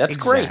comedy. That's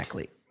great.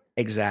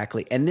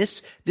 Exactly. And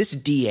this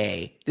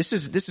DA, this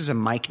is a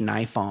Mike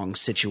Nifong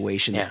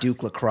situation, the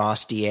Duke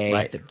Lacrosse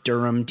DA, the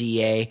Durham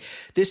DA.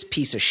 This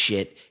piece of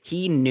shit,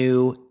 he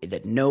knew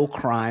that no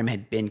crime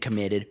had been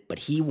committed, but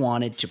he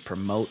wanted to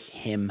promote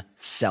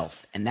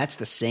himself. And that's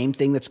the same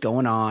thing that's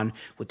going on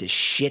with this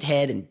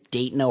shithead in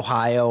Dayton,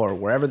 Ohio, or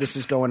wherever this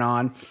is going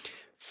on.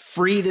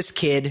 Free this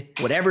kid,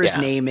 whatever his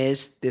name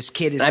is. This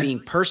kid is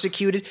being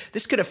persecuted.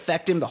 This could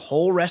affect him the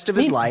whole rest of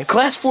his life.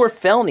 Class 4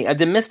 felony.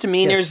 The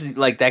misdemeanors,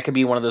 like that could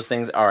be one of those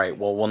things. All right,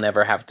 well, you'd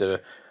never have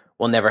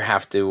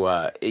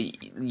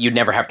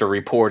to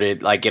report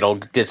it. Like it'll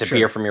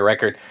disappear from your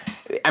record.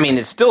 I mean,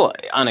 it's still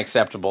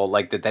unacceptable.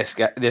 Like that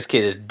this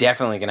kid is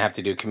definitely going to have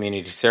to do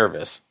community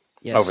service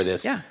over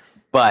this. Yeah.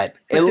 But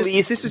at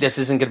least this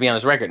isn't going to be on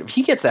his record. If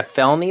he gets that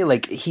felony,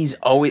 like he's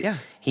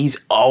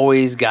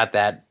always got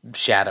that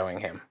shadowing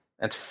him.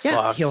 That's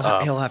fucked he'll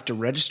up. he'll have to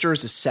register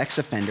as a sex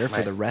offender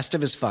for the rest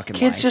of his fucking life.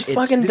 Kid's just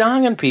fucking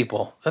donging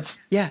people. He's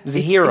a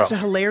hero. It's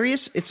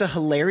a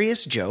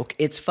hilarious joke.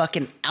 It's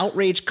fucking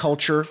outrage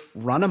culture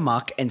run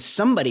amok, and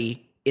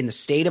somebody in the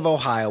state of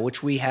Ohio,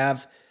 which we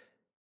have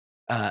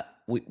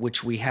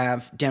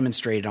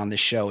demonstrated on this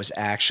show, is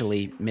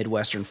actually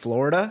Midwestern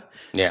Florida.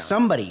 Yeah.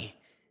 Somebody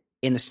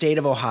in the state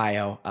of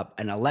Ohio,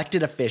 an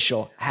elected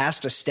official, has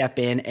to step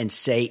in and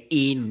say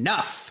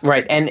enough.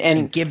 Right,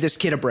 and give this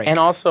kid a break. And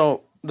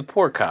also the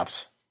poor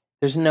cops.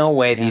 There's no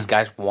way these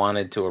guys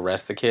wanted to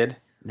arrest the kid.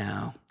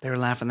 No, they were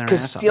laughing their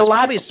ass off. It's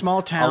probably a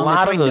small town. A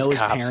lot of those know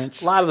cops. His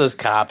parents. A lot of those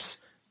cops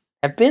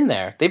have been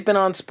there. They've been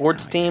on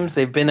sports teams.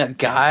 They've been a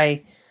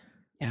guy.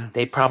 Yeah.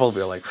 They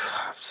probably are like,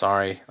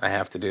 sorry, I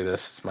have to do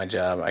this. It's my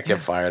job. I get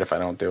fired if I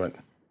don't do it.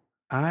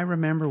 I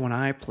remember when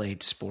I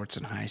played sports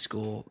in high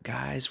school,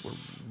 guys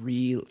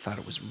thought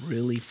it was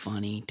really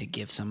funny to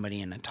give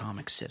somebody an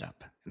atomic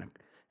sit-up.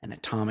 An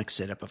atomic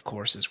sit-up, of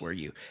course, is where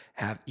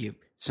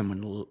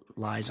someone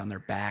lies on their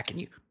back and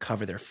you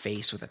cover their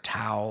face with a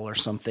towel or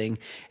something,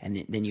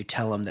 and then you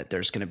tell them that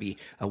there's going to be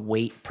a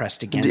weight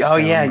pressed against them. Oh,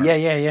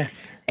 yeah.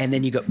 And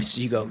then you got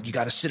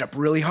to sit up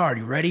really hard.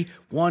 You ready?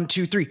 1,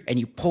 2, 3. And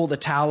you pull the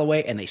towel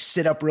away and they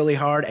sit up really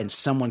hard and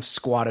someone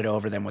squatted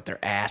over them with their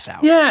ass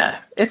out. Yeah.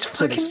 It's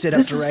so they sit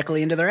up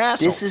directly into their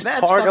asshole.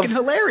 That's fucking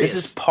hilarious.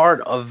 This is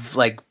part of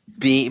like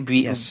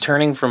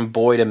turning from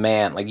boy to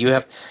man. Like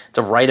it's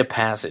a rite of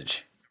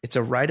passage. It's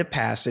a rite of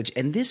passage.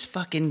 And this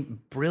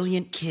fucking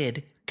brilliant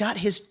kid got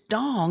his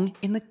dong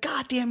in the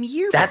goddamn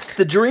yearbook. That's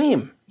the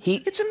dream.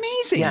 It's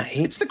amazing. Yeah,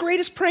 it's the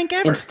greatest prank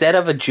ever. Instead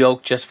of a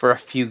joke just for a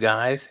few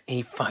guys,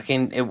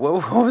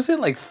 what was it,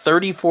 like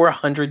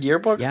 3,400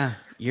 yearbooks? Yeah,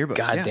 yearbooks.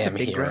 Goddamn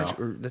hero.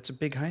 That's a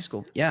big high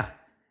school. Yeah,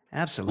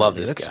 absolutely. Love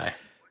this guy.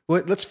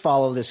 Let's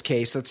follow this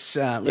case.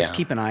 Let's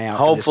keep an eye out.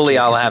 Hopefully,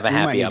 for this kid, I'll have a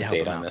happy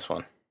update on this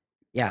one.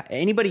 Yeah,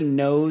 anybody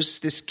knows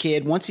this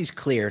kid, once he's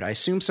cleared, I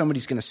assume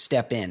somebody's going to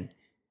step in.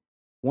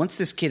 Once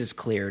this kid is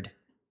cleared,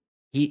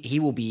 he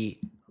will be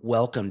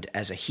welcomed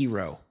as a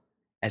hero,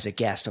 as a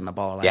guest on the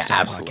Ball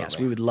Lifestyle podcast.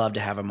 We would love to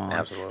have him on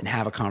and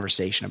have a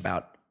conversation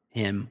about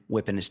him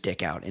whipping his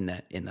dick out in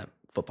the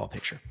football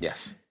picture.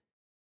 Yes.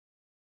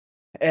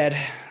 Ed,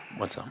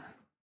 what's up?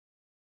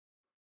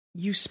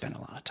 You spent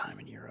a lot of time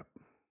in Europe.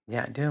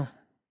 Yeah, I do.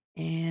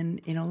 And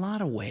in a lot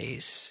of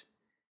ways,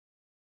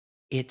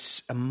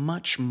 it's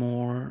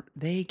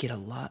they get a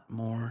lot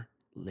more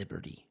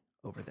liberty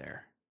over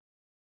there.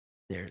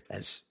 There,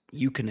 as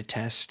you can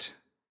attest,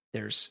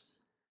 there's,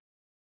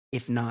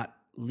 if not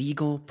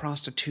legal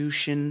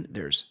prostitution,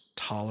 there's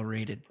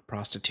tolerated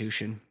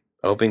prostitution.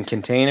 Open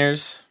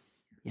containers.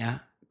 Yeah.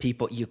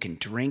 People, you can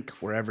drink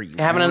wherever you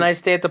Having want. a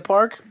nice day at the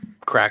park,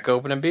 crack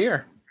open a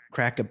beer.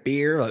 Crack a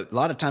beer. A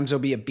lot of times there'll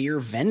be a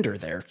beer vendor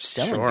there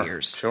selling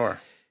beers.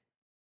 Sure.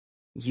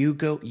 You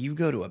go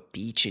to a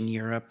beach in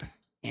Europe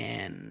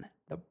and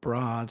the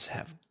broads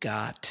have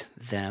got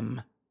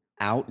them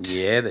out.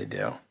 Yeah, they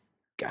do.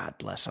 God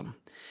bless them.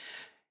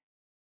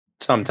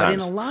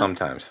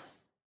 Sometimes.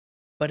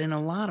 But in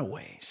a lot of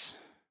ways,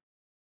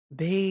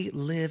 they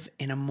live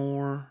in a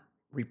more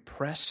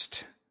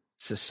repressed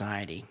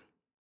society.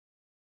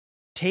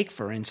 Take,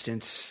 for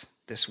instance,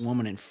 this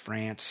woman in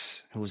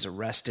France who was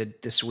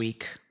arrested this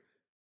week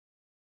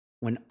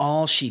when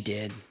all she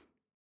did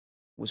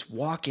was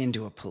walk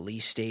into a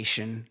police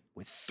station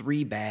with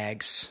 3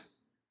 bags,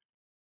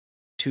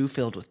 2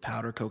 filled with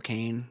powder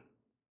cocaine,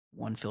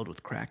 1 filled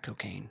with crack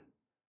cocaine,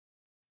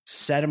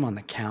 set them on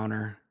the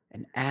counter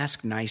and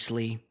ask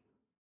nicely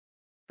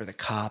for the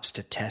cops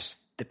to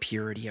test the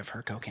purity of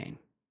her cocaine.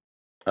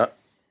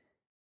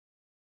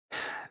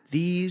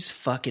 These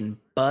fucking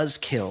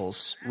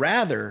buzzkills,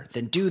 rather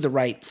than do the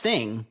right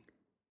thing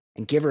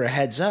and give her a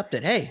heads up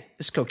that, hey,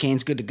 this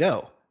cocaine's good to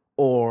go.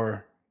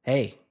 Or,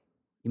 hey,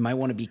 you might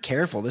want to be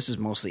careful. This is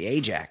mostly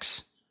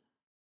Ajax.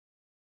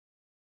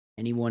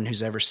 Anyone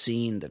who's ever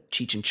seen the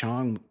Cheech and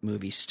Chong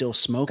movie Still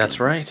Smoking. That's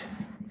right.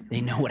 They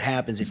know what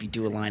happens if you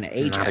do a line of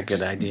Ajax. Not a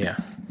good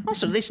idea.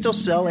 Also, do they still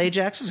sell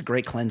Ajax? It's a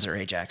great cleanser,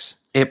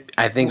 Ajax.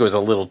 I think it was a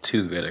little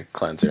too good a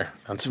cleanser.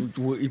 It's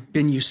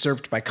been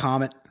usurped by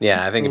Comet.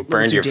 Yeah, I think it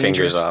burned your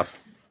fingers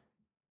off.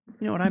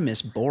 You know what? I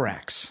miss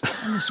borax.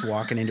 I miss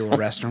walking into a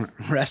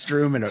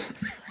restroom in a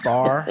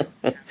bar,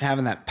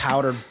 having that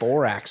powdered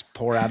borax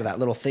pour out of that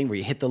little thing where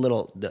you hit the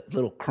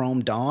little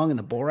chrome dong and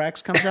the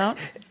borax comes out.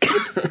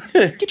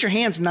 Get your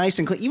hands nice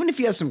and clean. Even if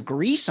you have some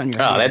grease on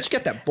your hands, just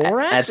get that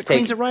borax. It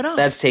cleans it right off.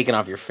 That's taking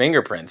off your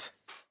fingerprints.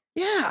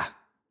 Yeah.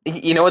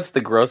 You know what's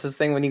the grossest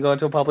thing when you go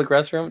into a public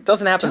restroom? It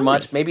doesn't happen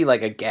much. Maybe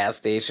like a gas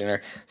station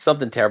or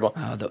something terrible.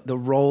 Oh, the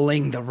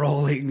rolling.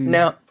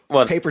 No.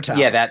 Well, paper towel.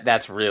 Yeah,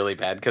 that's really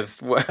bad because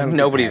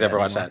nobody's ever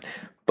watched that.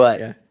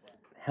 But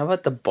how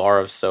about the bar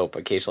of soap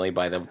occasionally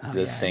by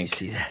the sink? You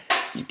see that.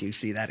 You do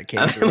see that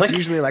occasionally. It's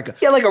usually like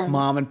a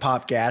mom and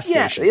pop gas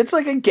station. Yeah, it's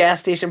like a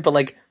gas station, but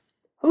like,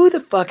 who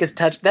the fuck has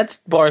touched that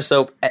bar of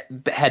soap?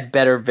 Had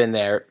better been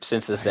there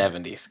since the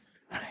 70s.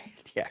 Right.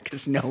 Yeah,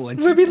 because no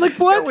one's. I mean, like,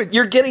 what?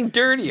 You're getting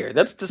dirtier.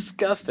 That's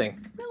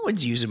disgusting. No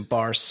one's using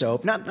bar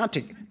soap. Not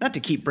to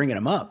keep bringing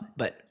him up,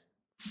 but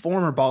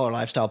former Baller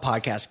Lifestyle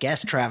podcast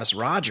guest Travis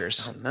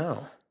Rogers. Oh,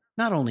 no.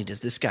 Not only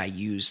does this guy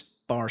use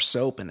bar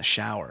soap in the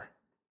shower,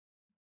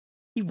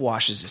 he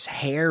washes his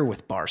hair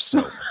with bar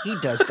soap. He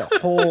does the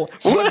whole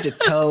head to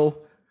toe,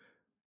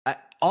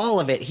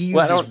 all of it. He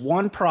uses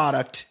one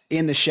product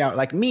in the shower.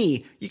 Like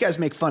me, you guys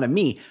make fun of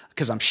me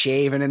because I'm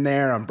shaving in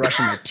there. I'm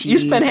brushing my teeth. You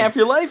spend half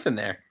your life in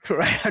there.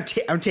 Right.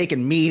 I'm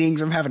taking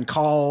meetings. I'm having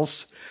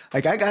calls.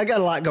 Like I got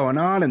a lot going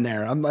on in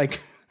there. I'm like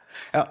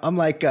Dan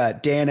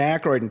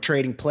Aykroyd in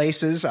Trading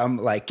Places. I'm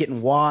like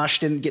getting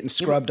washed and getting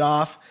scrubbed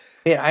off.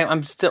 Yeah,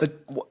 I'm still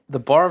the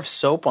bar of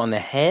soap on the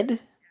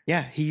head.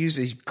 Yeah, he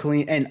uses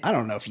clean, and I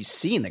don't know if you've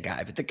seen the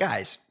guy, but the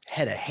guy's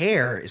head of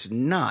hair is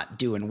not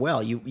doing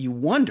well. You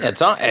wonder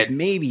if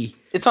maybe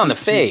it's on the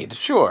fade,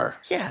 sure.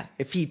 Yeah,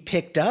 if he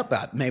picked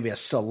up maybe a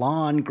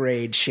salon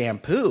grade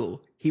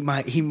shampoo, he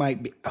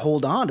might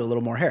hold on to a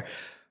little more hair.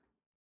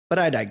 But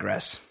I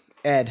digress.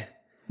 Ed,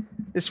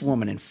 this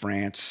woman in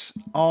France,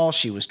 all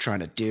she was trying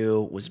to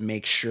do was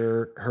make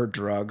sure her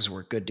drugs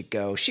were good to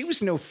go. She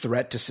was no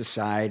threat to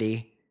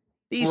society.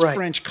 These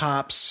French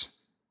cops.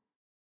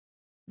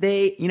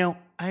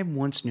 I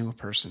once knew a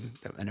person,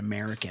 an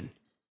American,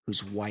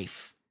 whose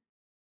wife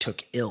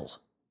took ill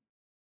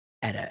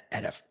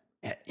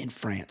in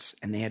France,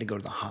 and they had to go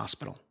to the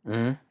hospital.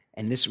 Mm-hmm.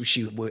 And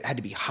she had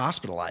to be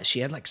hospitalized.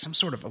 She had like some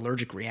sort of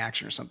allergic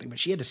reaction or something, but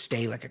she had to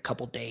stay like a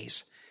couple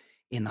days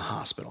in the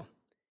hospital.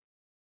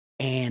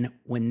 And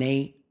when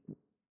they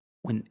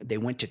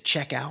went to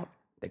check out,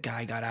 the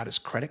guy got out his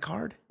credit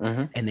card,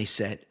 mm-hmm. and they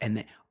said,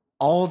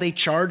 all they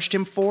charged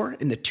him for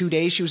in the 2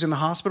 days she was in the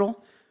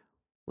hospital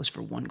was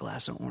for one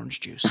glass of orange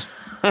juice.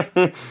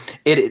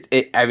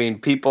 I mean,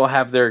 people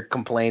have their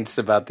complaints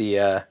about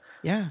the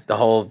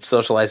whole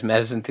socialized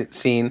medicine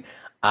scene.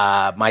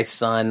 My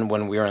son,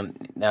 when we were in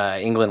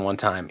England one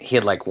time, he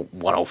had like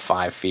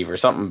 105 fever,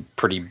 something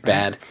pretty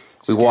bad.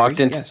 We walked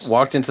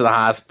into the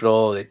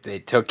hospital. They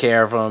took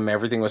care of him.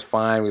 Everything was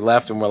fine. We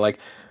left, and we're like,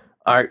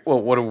 all right, well,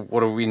 what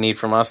do we need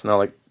from us? And they're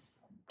like,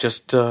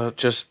 just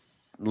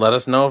let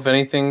us know if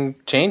anything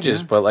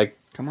changes. Yeah. But like,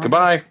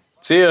 goodbye.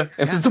 See ya.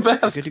 It was the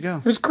best. Good to go.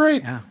 It was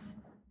great.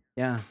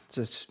 Yeah. It's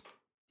a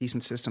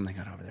decent system they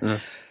got over there.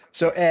 Mm.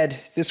 So, Ed,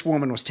 this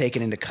woman was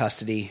taken into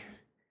custody.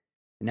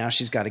 And now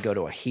she's got to go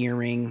to a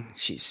hearing.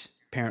 She's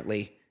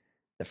apparently,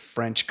 the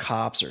French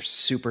cops are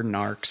super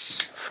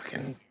narcs.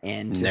 Fucking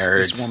and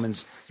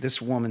nerds.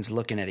 This woman's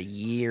looking at a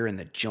year in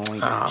the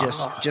joint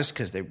just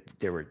because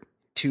there were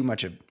too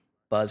much of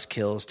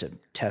buzzkills to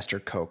test her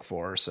coke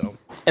for her. So,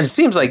 and it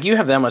seems like you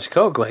have that much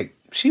coke. Like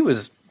she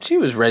was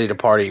ready to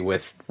party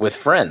with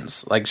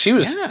friends. Like she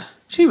was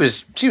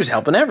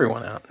helping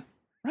everyone out.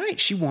 Right.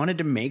 She wanted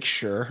to make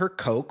sure her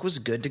coke was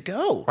good to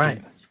go. Right.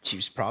 And she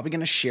was probably going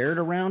to share it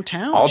around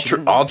town.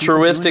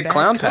 Altruistic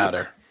clown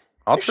powder.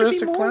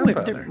 Altruistic clown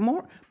powder.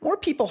 More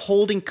people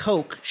holding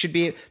coke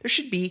there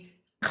should be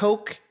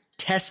coke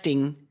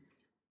testing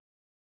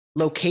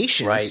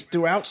locations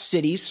throughout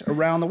cities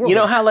around the world. You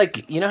know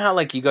how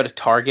you go to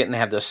Target and they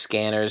have those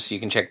scanners so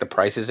you can check the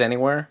prices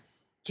anywhere?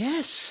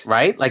 Yes.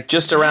 Right? Like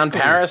just around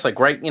Paris, like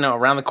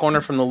around the corner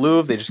from the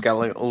Louvre, they just got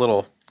like a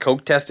little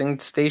coke testing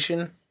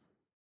station.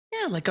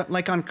 Yeah,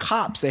 like on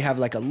Cops, they have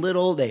like a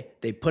little, they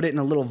put it in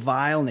a little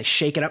vial and they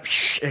shake it up,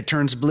 it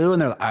turns blue,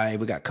 and they're like, all right,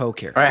 we got coke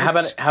here. All right,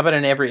 how about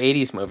in every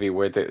 80s movie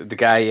where the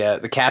guy,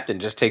 the captain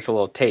just takes a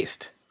little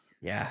taste?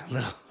 Yeah,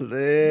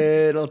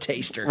 little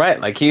taster. Right,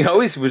 like he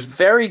always was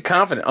very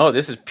confident. Oh,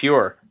 this is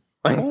pure.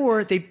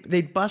 Or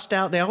they bust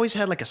out. They always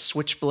had like a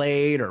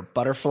switchblade or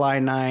butterfly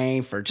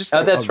knife or just.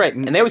 That's right.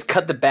 And they always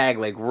cut the bag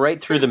like right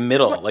through the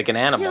middle, like an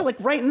animal. Yeah, like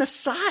right in the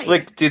side.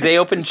 Like, do they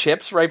open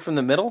chips right from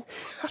the middle?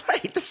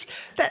 Right.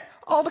 That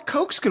all the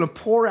coke's gonna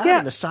pour out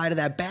of the side of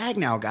that bag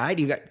now, guy.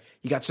 You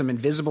got some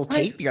invisible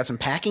tape. You got some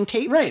packing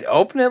tape. Right.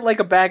 Open it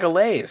like a bag of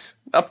Lay's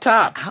up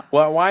top.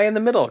 Why in the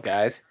middle,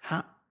 guys?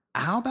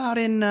 How about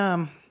in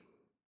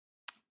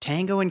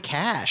Tango and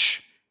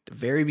Cash? The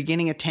very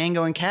beginning of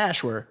Tango and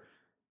Cash, where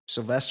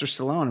Sylvester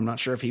Stallone, I'm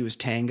not sure if he was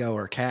Tango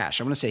or Cash.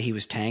 I'm going to say he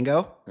was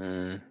Tango.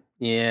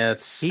 Yeah,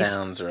 it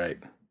sounds right.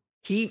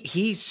 He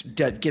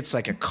gets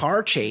like a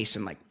car chase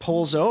and like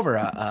pulls over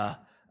a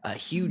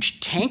huge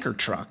tanker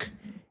truck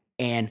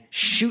and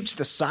shoots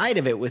the side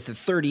of it with the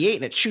 .38,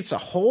 and it shoots a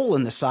hole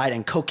in the side,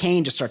 and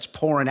cocaine just starts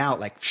pouring out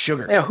like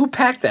sugar. Yeah, who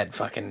packed that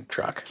fucking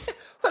truck?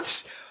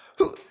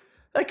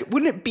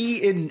 Wouldn't it be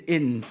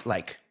in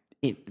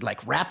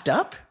wrapped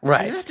up?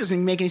 Right. That doesn't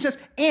even make any sense.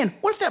 And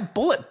what if that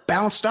bullet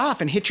bounced off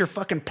and hit your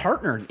fucking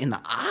partner in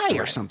the eye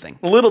or something?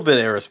 A little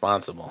bit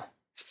irresponsible.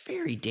 It's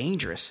very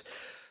dangerous.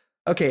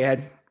 Okay,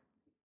 Ed,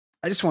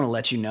 I just want to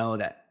let you know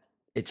that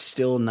it's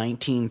still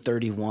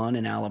 1931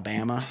 in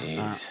Alabama.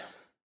 Jeez.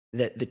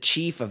 The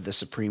chief of the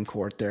Supreme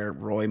Court there,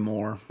 Roy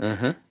Moore,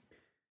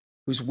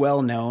 who's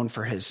well known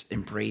for his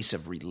embrace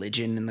of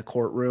religion in the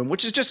courtroom,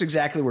 which is just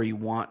exactly where you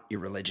want your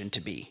religion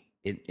to be,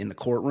 in the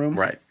courtroom.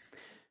 Right.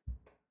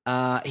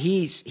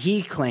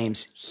 He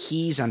claims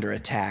he's under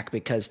attack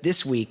because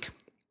this week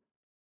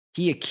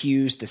He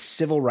accused the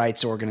civil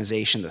rights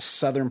organization, the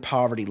Southern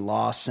Poverty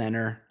Law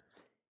Center,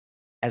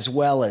 as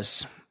well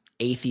as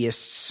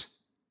atheists,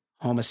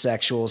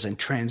 homosexuals, and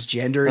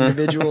transgender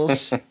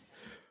individuals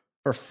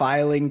for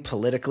filing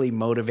politically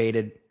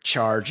motivated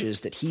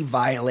charges that he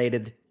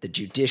violated the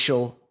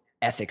Judicial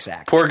Ethics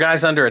Act. Poor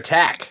guy's under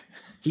attack.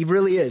 He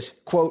really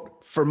is.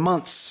 Quote, for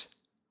months.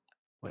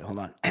 Wait, hold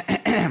on.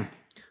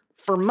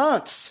 For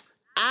months,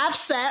 I've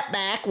sat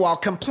back while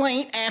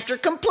complaint after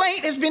complaint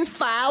has been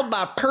filed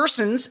by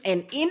persons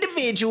and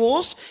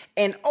individuals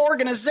and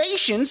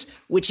organizations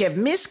which have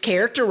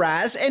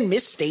mischaracterized and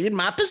misstated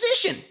my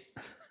position,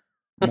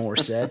 Moore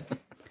said.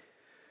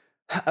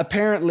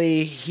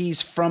 Apparently,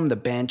 he's from the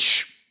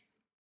bench,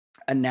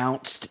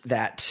 announced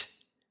that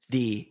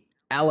the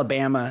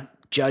Alabama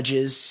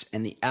judges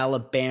and the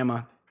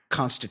Alabama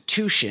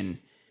Constitution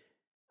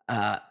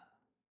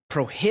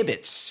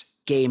prohibits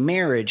gay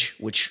marriage,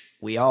 which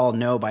we all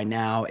know by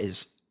now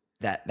is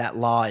that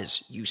law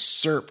is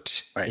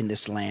usurped in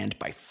this land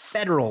by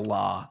federal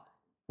law,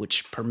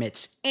 which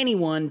permits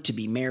anyone to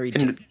be married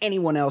to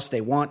anyone else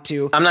they want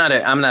to. I'm not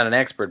an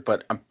expert,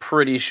 but I'm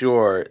pretty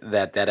sure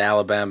that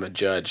Alabama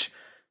judge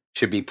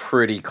should be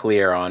pretty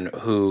clear on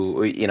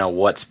who,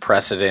 what's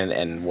precedent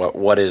and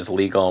what is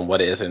legal and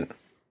what isn't.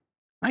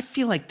 I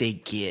feel like they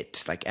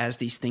get, like, as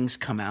these things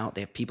come out,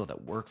 they have people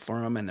that work for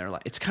them, and they're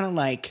like, it's kind of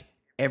like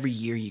every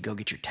year you go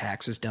get your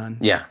taxes done.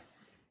 Yeah.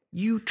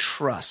 You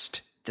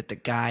trust that the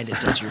guy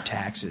that does your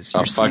taxes.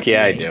 Oh, fuck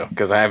yeah, I do,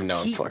 because I have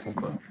no fucking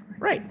clue.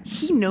 Right.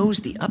 He knows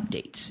the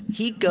updates.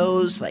 He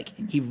goes,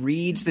 he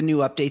reads the new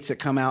updates that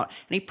come out,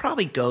 and he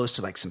probably goes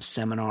to, some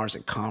seminars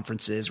and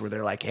conferences where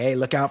they're like, hey,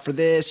 look out for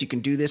this. You can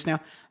do this now.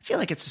 I feel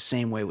like it's the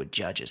same way with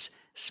judges,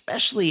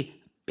 especially a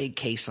big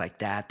case like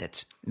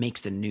that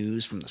makes the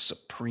news from the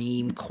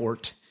Supreme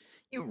Court.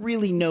 You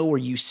really know where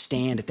you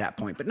stand at that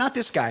point, but not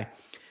this guy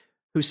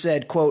who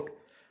said, quote,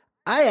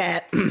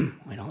 wait,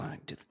 hold on.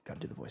 Gotta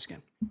do the voice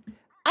again.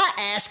 I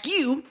ask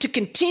you to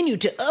continue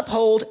to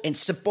uphold and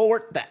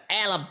support the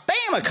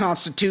Alabama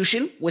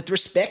Constitution with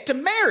respect to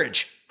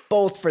marriage,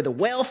 both for the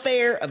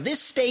welfare of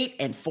this state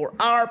and for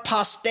our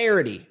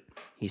posterity,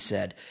 he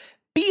said.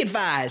 Be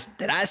advised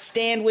that I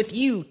stand with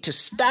you to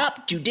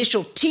stop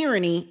judicial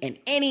tyranny and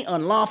any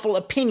unlawful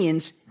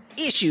opinions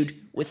issued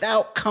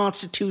without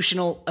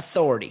constitutional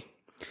authority.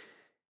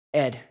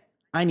 Ed,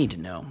 I need to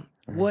know,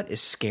 what is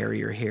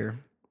scarier here?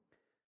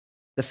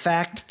 The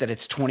fact that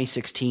it's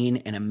 2016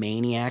 and a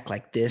maniac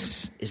like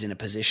this is in a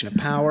position of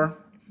power,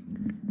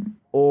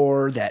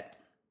 or that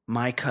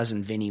my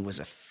cousin Vinny was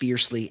a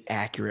fiercely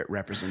accurate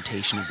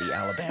representation of the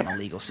Alabama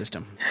legal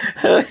system.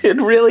 It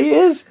really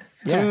is.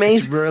 It's amazing.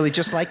 It's really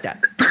just like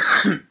that.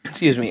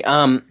 Excuse me.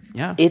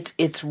 Yeah.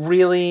 It's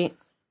really.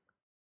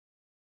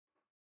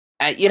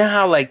 You know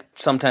how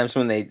sometimes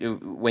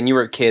when you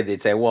were a kid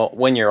they'd say, well,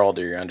 when you're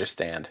older you'll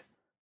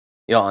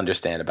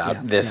understand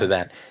about this or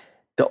that.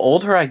 The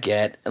older I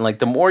get, and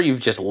the more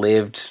you've just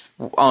lived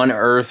on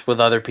Earth with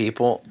other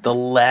people, the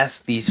less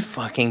these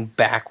fucking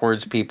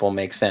backwards people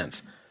make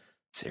sense.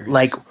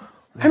 Seriously.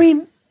 I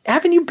mean,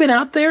 haven't you been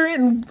out there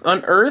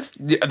on Earth?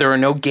 There are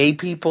no gay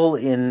people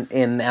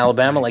in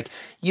Alabama. Right.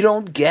 You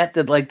don't get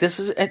that. This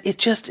is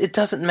it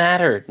doesn't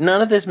matter.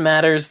 None of this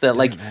matters.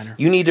 That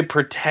you need to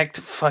protect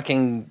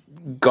fucking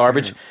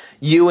garbage.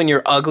 You and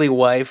your ugly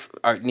wife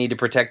need to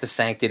protect the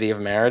sanctity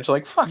of marriage.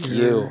 Fuck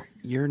you.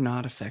 You're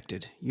not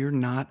affected. You're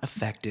not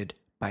affected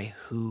by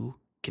who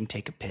can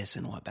take a piss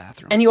in what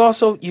bathroom. And you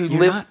also You're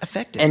live not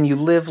affected. and you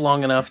live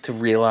long enough to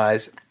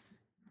realize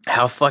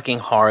how fucking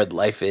hard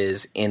life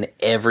is in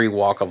every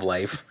walk of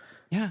life.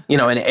 Yeah.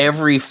 In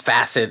every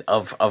facet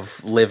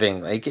of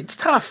living. It's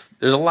tough.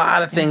 There's a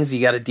lot of things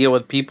you got to deal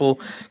with. People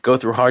go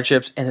through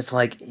hardships, and it's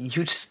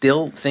you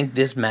still think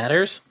this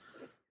matters?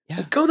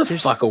 Yeah. Go the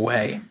fuck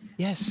away.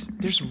 Yes,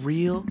 there's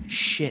real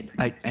shit.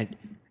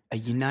 A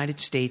United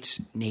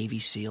States Navy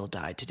SEAL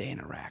died today in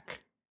Iraq,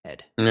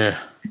 Ed. Yeah.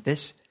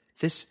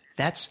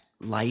 That's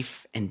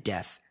life and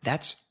death.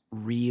 That's a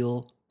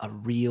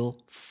real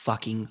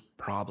fucking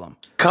problem.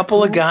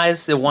 Couple of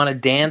guys that want to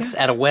dance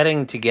at a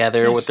wedding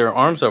together with their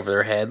arms over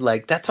their head,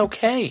 that's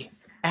okay.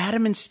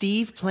 Adam and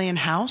Steve playing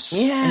house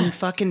and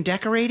fucking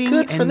decorating.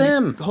 Good for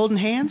them. Holding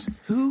hands.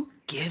 Who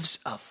gives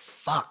a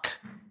fuck?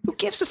 Who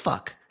gives a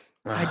fuck?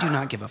 I do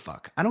not give a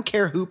fuck. I don't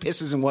care who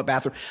pisses in what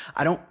bathroom.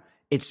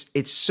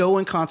 It's so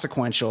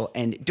inconsequential,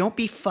 and don't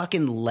be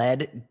fucking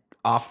led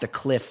off the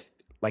cliff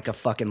like a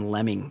fucking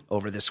lemming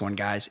over this one,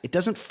 guys. It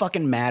doesn't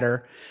fucking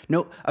matter.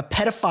 No, a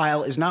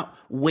pedophile is not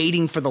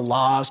waiting for the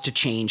laws to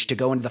change to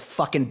go into the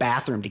fucking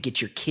bathroom to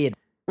get your kid.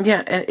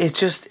 Yeah, and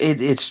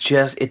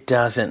it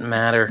doesn't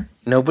matter.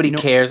 Nobody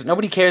cares.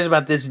 Nobody cares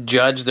about this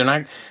judge. They're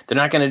not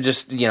going to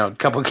just, a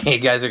couple of gay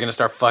guys are going to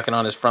start fucking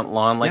on his front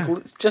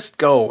lawn. Just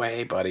go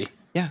away, buddy.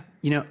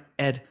 Yeah.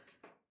 Ed,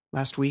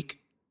 last week,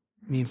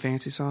 me and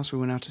Fancy Sauce, we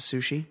went out to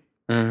sushi.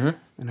 Mm-hmm.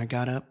 And I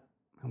got up.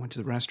 I went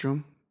to the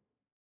restroom.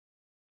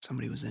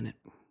 Somebody was in it.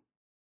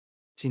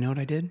 So you know what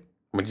I did?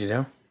 What'd you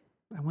do?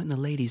 I went in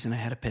the ladies and I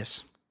had a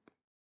piss.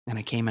 And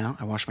I came out.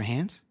 I washed my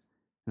hands.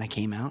 and I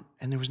came out,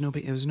 and it was no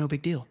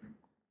big deal.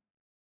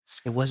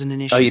 It wasn't an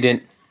issue. Oh, you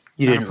didn't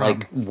a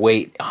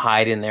like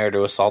hide in there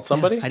to assault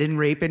somebody? Yeah, I didn't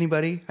rape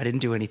anybody. I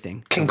didn't do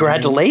anything.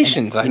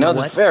 Congratulations. And I know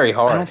what? that's very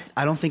hard.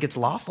 I don't think it's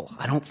lawful.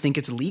 I don't think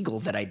it's legal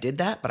that I did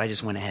that, but I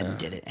just went ahead and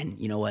did it. And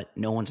you know what?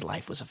 No one's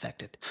life was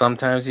affected.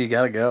 Sometimes you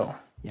got to go.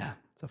 Yeah,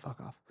 so fuck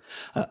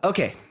off.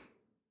 Okay.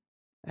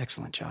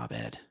 Excellent job,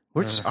 Ed.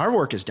 Our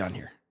work is done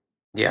here.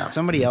 Yeah.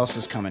 Somebody else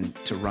is coming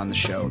to run the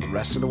show the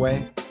rest of the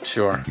way.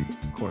 Sure.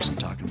 Of course, I'm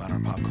talking about our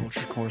pop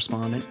culture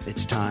correspondent.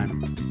 It's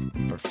time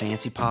for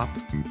Fancy Pop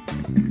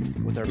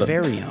with our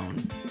very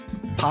own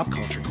pop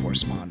culture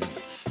correspondent,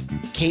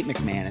 Kate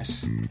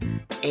McManus,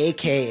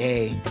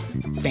 a.k.a.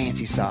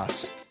 Fancy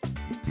Sauce.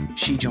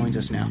 She joins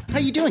us now. How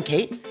you doing,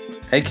 Kate?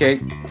 Hey,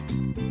 Kate.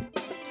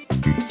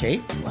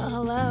 Kate? Well,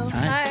 hello.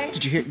 Hi.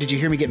 Did you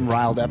hear me getting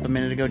riled up a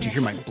minute ago? Did you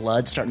hear my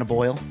blood starting to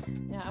boil?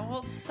 Yeah,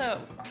 well,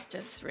 so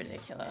just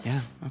ridiculous.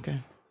 Yeah, okay.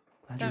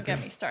 Don't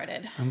get me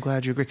started. I'm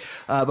glad you agree.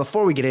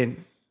 Before we get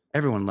in,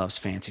 everyone loves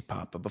Fancy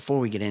Pop, but before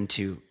we get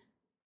into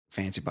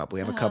Fancy Pop, we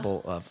have a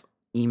couple of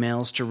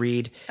emails to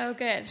read. Oh,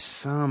 good.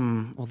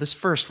 This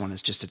first one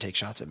is just to take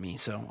shots at me,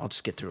 so I'll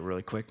just get through it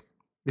really quick.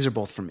 These are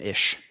both from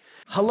Ish.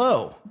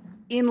 Hello.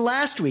 In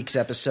last week's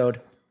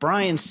episode,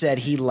 Brian said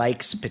he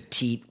likes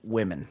petite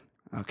women.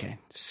 Okay,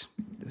 this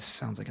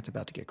sounds like it's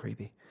about to get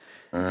creepy.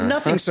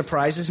 Nothing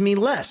surprises me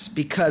less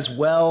because,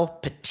 well,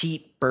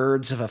 petite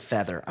birds of a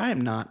feather. I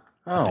am not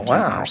a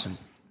petite person.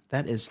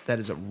 That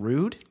is a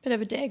rude. Bit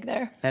of a dig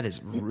there. That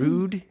is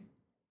rude.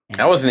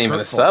 That wasn't even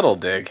a subtle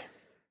dig.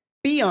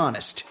 Be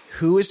honest.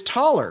 Who is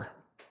taller,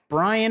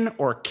 Brian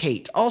or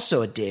Kate?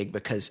 Also a dig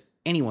because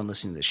anyone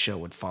listening to this show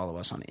would follow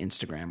us on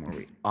Instagram where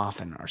we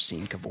often are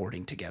seen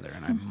cavorting together,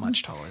 and I'm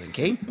much taller than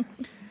Kate.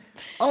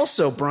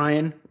 Also,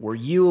 Brian, were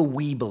you a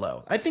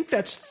Weebelo? I think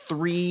that's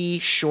 3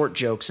 short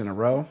jokes in a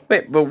row.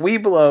 Wait, but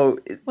Weebelo.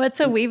 What's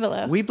a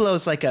Weebelo? Weebelo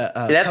is like a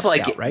That's Cub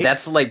like Scout, right?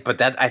 that's like,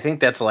 but I think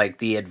that's like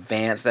the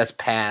advanced. That's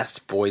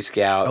past Boy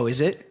Scout. Oh,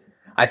 is it?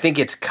 I think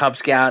it's Cub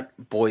Scout,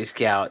 Boy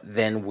Scout,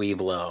 then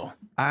Weebelo.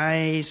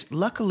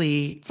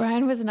 Luckily,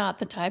 Brian was not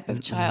the type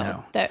of child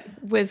No. that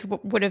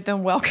would have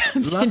been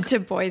welcomed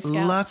into Boy Scouts.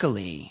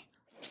 Luckily,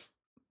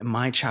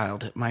 my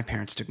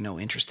parents took no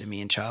interest in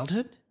me in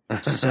childhood.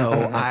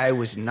 So I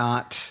was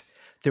not,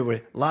 there were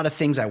a lot of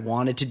things I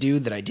wanted to do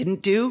that I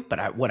didn't do,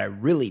 but what I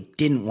really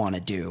didn't want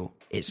to do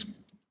is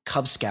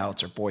Cub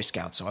Scouts or Boy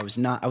Scouts. So I was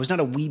not a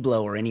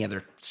Weeblo or any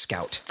other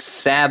scout.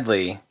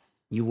 Sadly.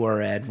 You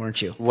were, Ed,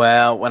 weren't you?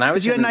 Well, when I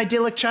was Because you had an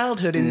idyllic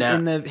childhood in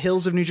the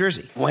hills of New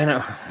Jersey. when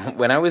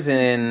I was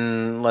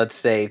in, let's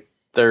say,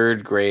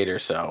 3rd grade or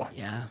so.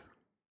 Yeah.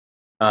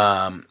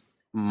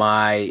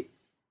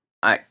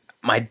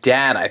 My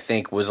dad, I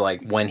think, was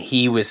like, when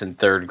he was in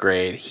 3rd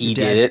grade, he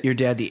did it. Your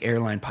dad, the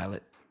airline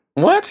pilot.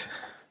 What?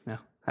 No,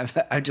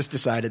 I've just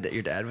decided that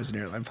your dad was an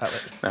airline pilot.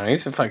 No,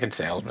 he's a fucking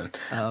salesman.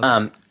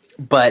 Okay.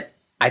 But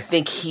I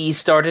think he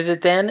started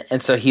it then,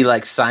 and so he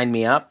like signed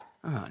me up.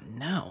 Oh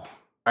no.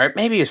 Or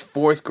maybe it was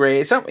 4th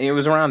grade, something. It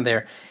was around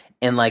there,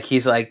 and like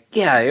he's like,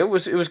 yeah, it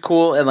was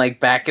cool. And like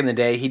back in the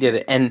day, he did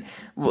it. And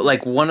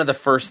like one of the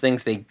first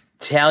things they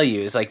tell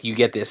you is like you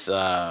get this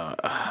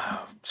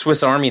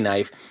Swiss Army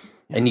knife.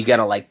 And you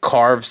gotta like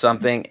carve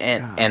something,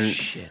 and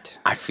shit.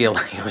 I feel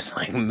like it was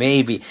like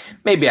maybe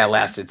I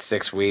lasted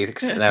 6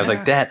 weeks, and I was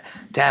like, Dad,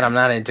 I'm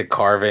not into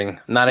carving,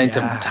 I'm not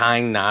into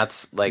tying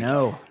knots. Like,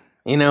 No.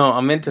 you know,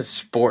 I'm into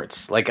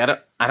sports. Like, I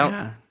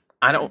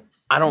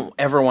don't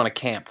ever want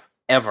to camp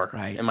ever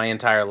in my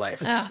entire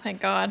life. Oh,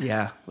 thank God.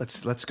 Yeah,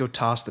 let's go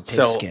toss the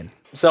pigskin.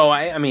 So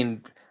I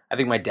mean, I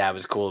think my dad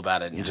was cool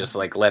about it and just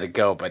like let it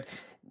go, but.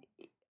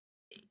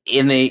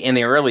 In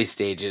the early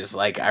stages,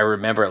 like I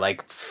remember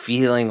like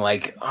feeling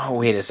like, oh,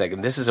 wait a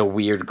second, this is a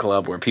weird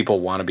club where people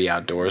want to be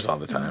outdoors all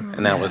the time.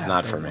 And that was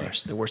not for me.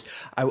 The worst.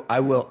 I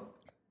will,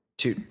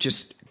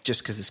 just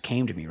because this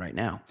came to me right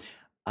now,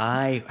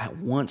 I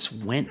once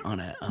went on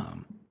a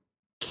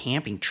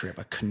camping trip,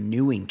 a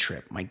canoeing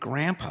trip. My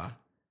grandpa,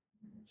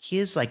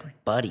 his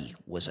like buddy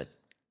was a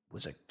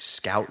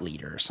scout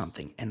leader or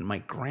something. And my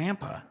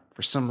grandpa,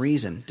 for some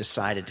reason,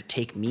 decided to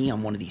take me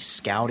on one of these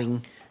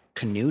scouting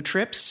canoe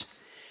trips.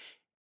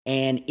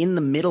 And in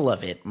the middle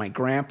of it, my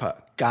grandpa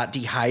got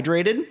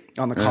dehydrated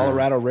on the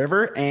Colorado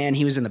River, and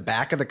he was in the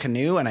back of the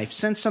canoe. And I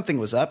sensed something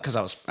was up because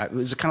it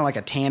was kind of like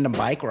a tandem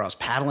bike where I was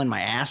paddling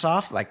my ass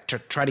off, like to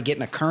try to get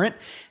in a current.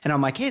 And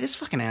I'm like, hey, this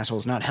fucking asshole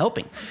is not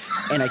helping.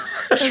 And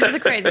This is a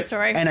crazy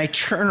story. And I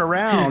turn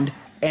around,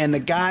 and the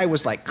guy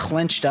was like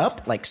clenched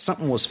up, like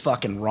something was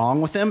fucking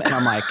wrong with him. And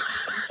I'm like,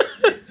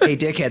 hey,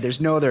 dickhead, there's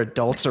no other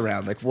adults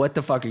around. Like, what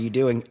the fuck are you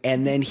doing?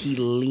 And then he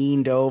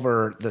leaned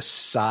over the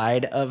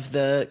side of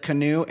the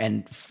canoe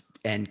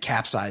and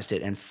capsized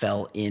it and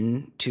fell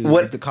into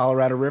the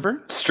Colorado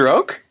River.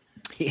 Stroke?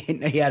 He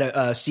had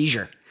a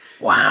seizure.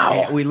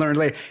 Wow. And we learned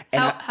later.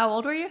 And How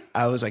old were you?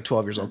 I was like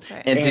 12 years old. That's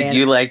right. And did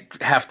you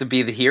like have to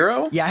be the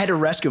hero? Yeah, I had to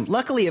rescue him.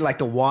 Luckily, like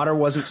the water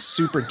wasn't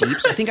super deep,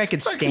 so I think I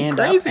could stand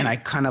up. crazy. And I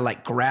kind of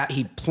like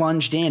he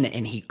plunged in,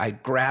 and I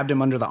grabbed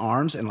him under the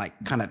arms and like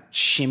kind of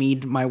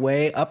shimmied my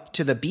way up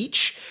to the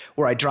beach,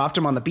 where I dropped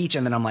him on the beach.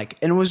 And then I'm like,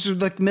 and it was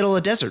like middle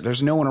of the desert.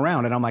 There's no one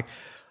around, and I'm like,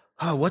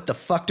 oh, what the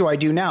fuck do I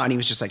do now? And he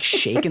was just like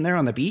shaking there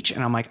on the beach.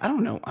 And I'm like, I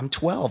don't know. I'm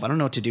 12. I don't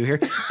know what to do here.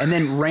 And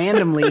then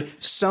randomly,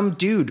 some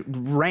dude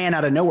ran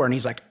out of nowhere, and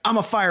he's like, I'm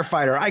a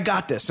firefighter. I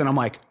got this. And I'm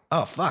like,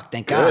 oh, fuck,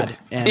 thank God.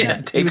 And Yeah,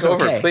 he take was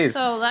over, okay. please.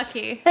 So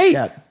lucky. Hey,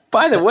 Yeah.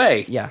 by the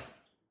way, Yeah.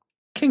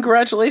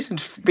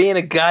 congratulations for being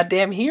a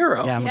goddamn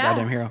hero. Yeah, I'm a Yeah.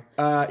 goddamn hero.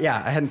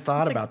 Yeah, I hadn't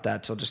thought about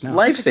that till just now.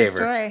 Lifesaver.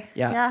 Story.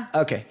 Yeah.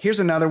 Okay, here's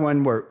another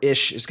one where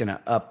Ish is going to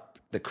up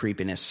the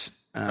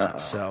creepiness.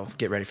 So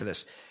get ready for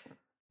this.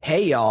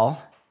 Hey, y'all.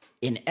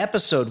 In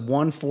episode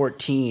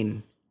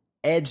 114,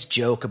 Ed's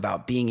joke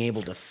about being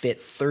able to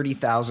fit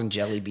 30,000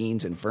 jelly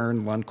beans in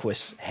Vern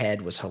Lundquist's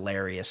head was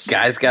hilarious.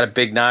 Guy's got a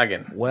big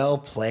noggin. Well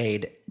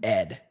played,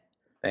 Ed.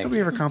 Thank Nobody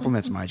you. ever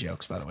compliments my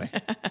jokes, by the way.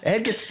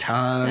 Ed gets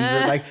tons.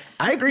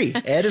 I agree.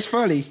 Ed is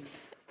funny.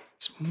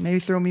 So maybe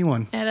throw me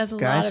one. It has a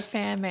guys. lot of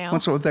fan mail.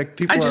 Once like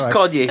people I are just like,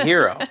 called you a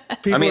hero.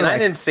 People I mean, are I like-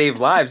 didn't save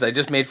lives. I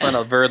just made fun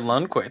of Vern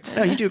Lundquist.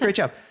 No, you do a great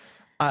job.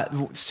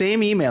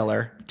 Same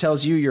emailer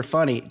tells you you're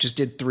funny. Just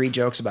did 3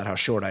 jokes about how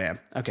short I am.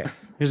 Okay,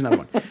 here's another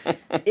one.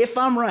 If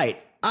I'm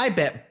right, I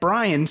bet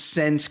Brian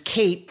sends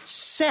Kate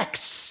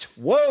sex.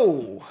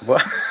 Whoa,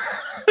 What?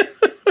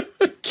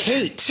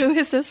 Kate. Who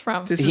is this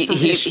from? This is from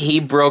Ish. He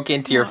broke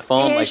into your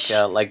phone Ish.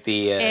 like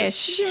the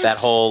Ish. that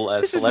whole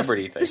This is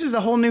celebrity the, thing. This is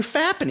the whole new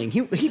fappening.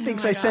 He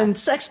thinks I send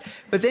sex,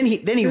 but then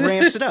he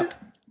ramps it up.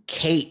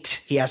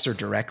 Kate, he asked her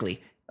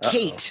directly.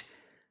 Kate,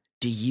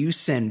 do you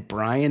send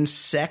Brian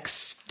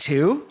sex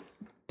too?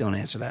 Don't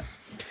answer that.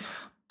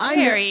 I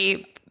know,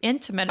 Very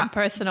intimate and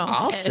personal.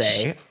 I'll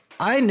say,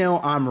 I know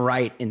I'm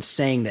right in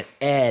saying that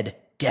Ed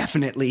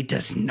definitely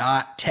does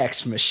not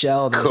text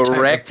Michelle those type of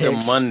Correct,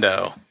 pics.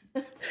 Mundo.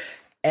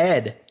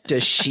 Ed,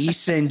 does she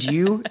send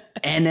you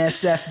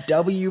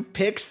NSFW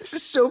pics? This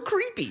is so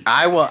creepy.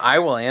 I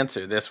will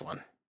answer this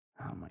one.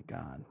 Oh my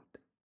God.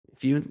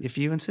 If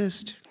you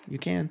insist, you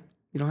can.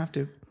 You don't have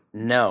to.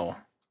 No,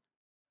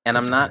 and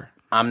Good for her.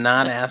 I'm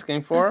not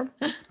asking for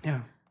him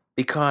Yeah.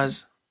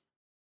 because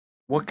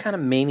what kind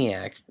of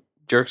maniac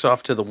jerks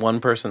off to the one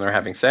person they're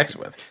having sex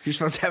with? You're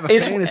supposed to have a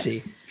It's-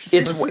 fantasy.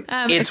 It's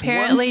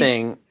Apparently- one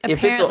thing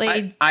if it's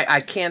apparently- I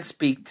can't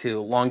speak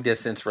to long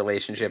distance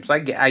relationships. I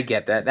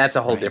get that. That's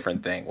a whole Right.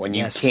 different thing when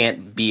you Yes.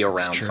 can't be It's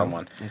around true.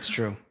 someone. It's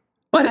true.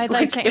 But I'd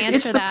like to if it's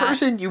answer the that.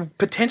 person you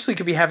potentially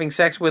could be having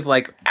sex with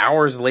like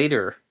hours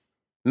later,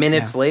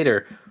 minutes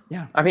later.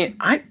 Yeah. I mean,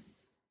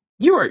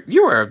 you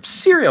are a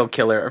serial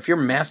killer if you're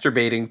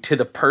masturbating to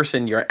the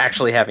person you're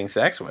actually having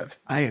sex with.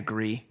 I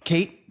agree.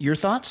 Kate, your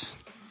thoughts?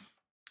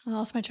 I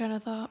lost my train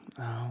of thought.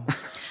 Oh,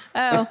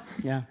 Oh,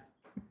 yeah.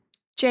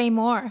 Jay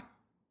Moore.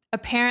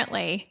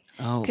 Apparently,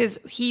 Oh, because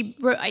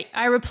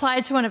I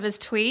replied to one of his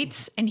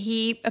tweets, and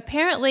he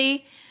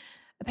apparently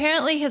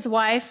his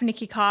wife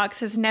Nikki Cox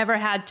has never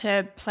had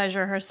to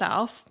pleasure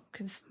herself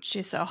because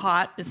she's so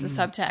hot. Is the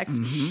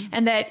subtext,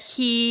 and that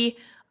he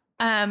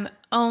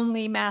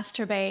only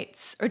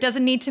masturbates or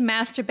doesn't need to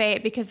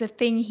masturbate because the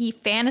thing he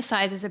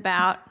fantasizes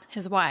about,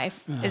 his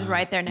wife, is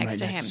right there next right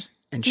to him. next.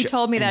 And He she-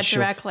 told me and that she'll-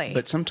 directly.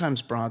 But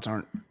sometimes broads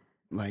aren't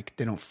like,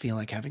 they don't feel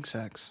like having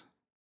sex.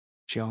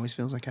 She always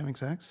feels like having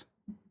sex.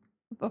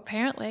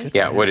 Apparently, Good.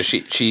 Yeah, what is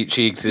she? She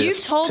you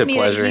exists told to me that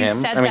pleasure he him.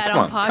 said I mean, that come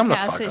on on, come the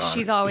podcasts fuck that on.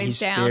 she's always He's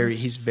down. very,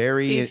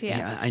 DTF.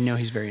 yeah, I know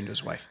he's very into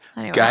his wife.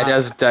 Anyway. Guy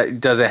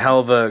does a hell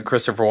of a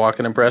Christopher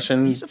Walken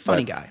impression. He's a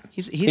funny but- guy.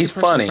 He's he's a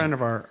personal funny. friend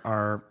of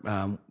our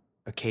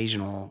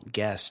occasional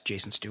guest,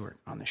 Jason Stewart,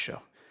 on this show.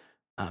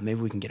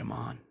 Maybe we can get him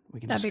on. We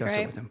can That'd be discuss it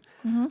great. with him.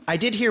 Mm-hmm. I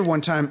did hear one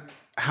time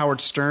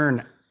Howard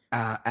Stern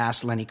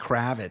asked Lenny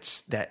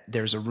Kravitz that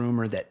there's a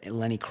rumor that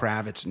Lenny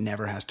Kravitz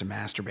never has to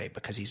masturbate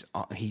because he's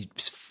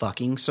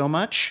fucking so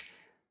much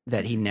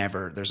that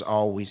he's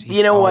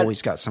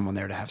always got someone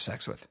there to have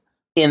sex with.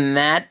 In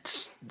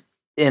that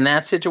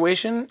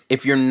situation,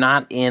 if you're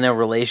not in a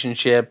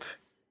relationship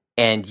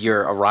and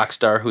you're a rock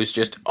star who's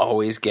just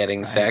always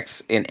getting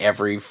sex in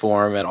every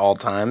form at all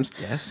times,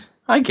 Yes.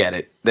 I get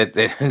it.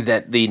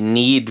 That the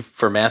need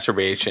for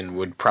masturbation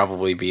would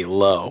probably be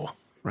low.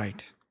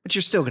 Right. But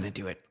you're still going to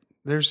do it.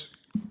 There's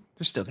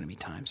still going to be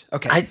times.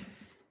 Okay.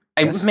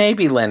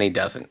 Maybe Lenny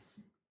doesn't.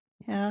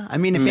 Yeah. I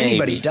mean, if Maybe.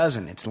 anybody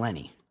doesn't, it's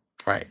Lenny.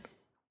 Right.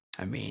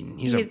 I mean,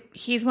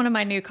 He's one of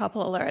my new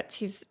couple alerts.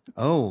 He's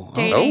oh,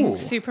 dating Oh.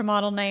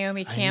 supermodel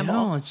Naomi Campbell. I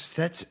know,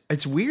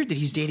 it's weird that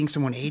he's dating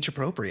someone age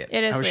appropriate.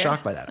 It is I was weird.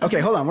 shocked by that. Okay,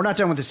 hold on. We're not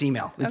done with this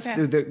email. Okay.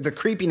 The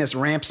creepiness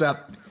ramps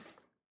up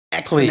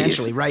Please.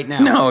 exponentially right now.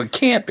 No, it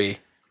can't be.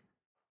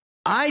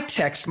 I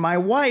text my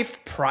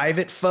wife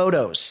private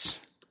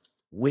photos,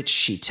 which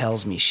she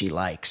tells me she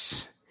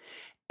likes.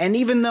 And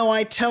even though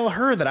I tell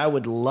her that I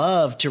would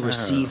love to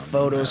receive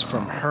photos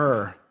from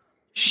her,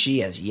 she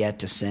has yet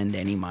to send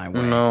any my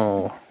way.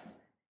 No.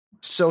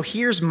 So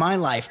here's my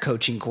life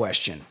coaching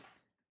question.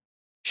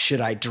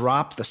 Should I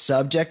drop the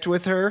subject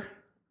with her?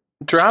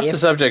 Drop the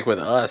subject with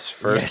us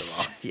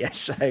first of all.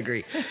 Yes, I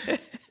agree.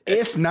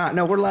 If not,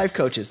 no, we're life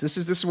coaches. This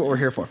is what we're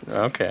here for.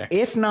 Okay.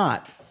 If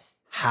not,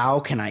 how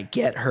can I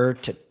get her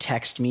to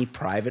text me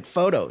private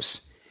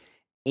photos?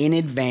 In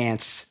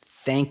advance,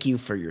 thank you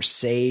for your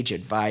sage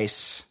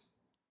advice.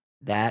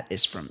 That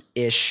is from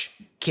Ish.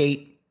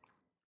 Kate,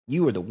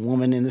 you are the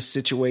woman in this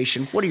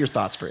situation. What are your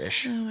thoughts for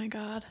Ish? Oh my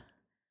God.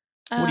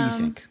 What do you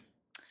think?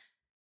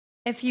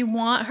 If you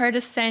want her to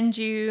send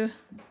you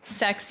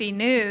sexy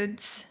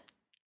nudes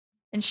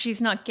and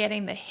she's not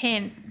getting the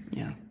hint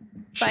Yeah.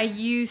 by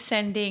you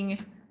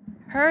sending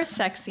her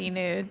sexy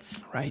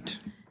nudes, Right.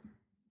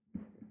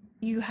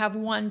 you have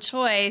one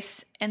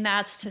choice, and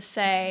that's to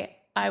say,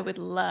 I would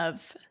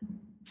love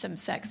some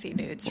sexy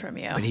nudes from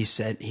you. But he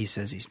says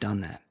he's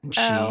done that. And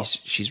Oh.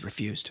 she's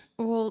refused.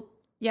 Well,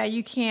 yeah,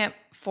 you can't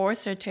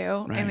force her to.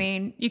 I Right.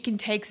 mean, you can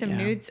take some Yeah.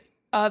 nudes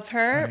of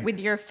her Right. with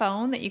your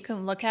phone that you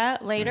can look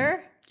at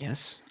later.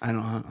 Yes. I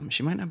don't know.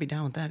 She might not be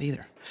down with that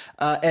either.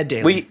 Ed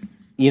Daly.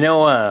 You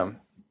know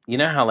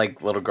how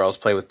like little girls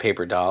play with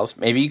paper dolls?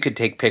 Maybe you could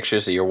take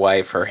pictures of your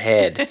wife, her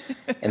head,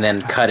 and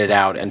then cut it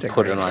out and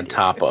put it on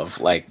top of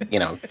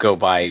go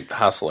buy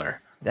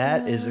Hustler.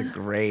 That is a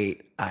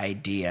great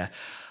idea.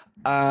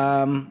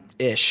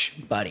 Ish,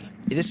 buddy.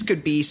 This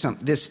could be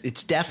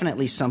it's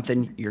definitely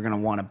something you're going to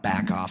want to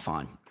back off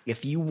on.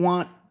 If you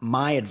want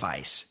my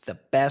advice, the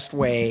best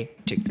way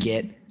to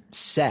get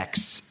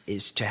sex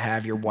is to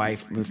have your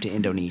wife move to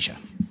Indonesia.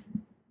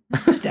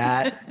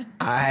 That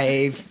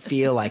I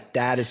feel like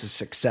that is a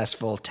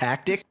successful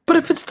tactic. But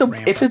if it's the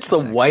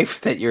sex.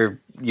 wife that you're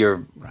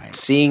Right.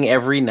 seeing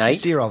every I night,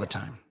 see her all the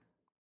time.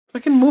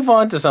 fucking move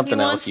on to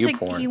something else. He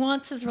Porn.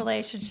 wants his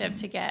relationship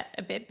to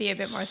be a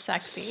bit more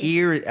sexy.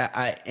 Here,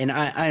 I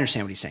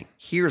understand what he's saying.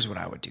 Here's what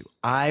I would do.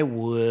 I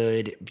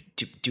would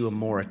do a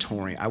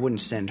moratorium. I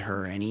wouldn't send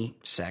her any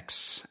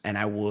sex, and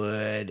I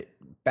would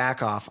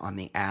back off on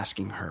the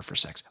asking her for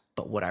sex.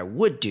 But what I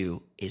would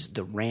do is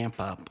the ramp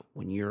up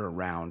when you're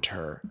around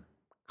her,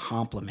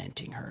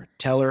 complimenting her.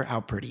 Tell her how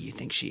pretty you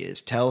think she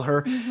is. Tell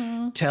her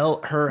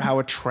how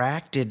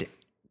attracted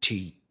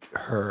to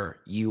her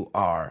you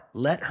are.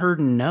 Let her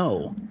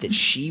know that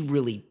she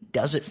really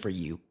does it for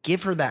you.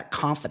 Give her that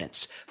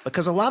confidence,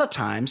 because a lot of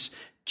times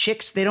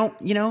chicks, they don't,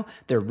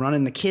 they're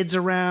running the kids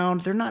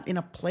around. They're not in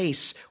a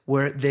place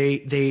where they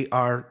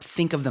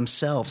think of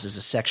themselves as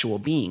a sexual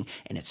being,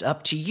 and it's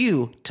up to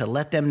you to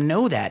let them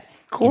know that.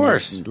 Of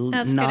course.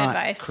 That's not good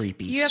advice.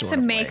 Creepy. You have sort to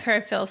of make way.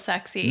 her feel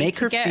sexy. Make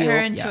to her get feel- her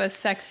into yeah. a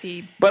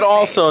sexy. But space.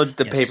 also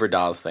the Yes. paper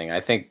dolls thing. I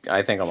think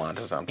I'm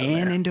onto something.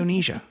 And there.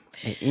 Indonesia.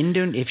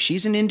 If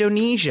she's in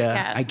Indonesia,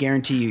 Yeah. I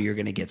guarantee you're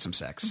going to get some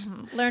sex.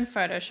 Learn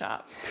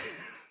Photoshop.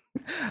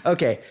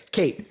 Okay,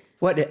 Kate.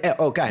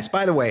 Guys,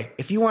 by the way,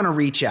 if you want to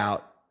reach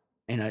out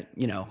in a,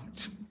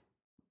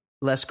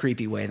 less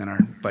creepy way than our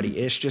buddy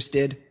Ish just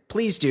did,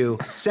 please do.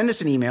 Send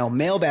us an email,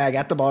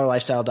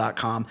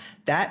 mailbag@theballerlifestyle.com.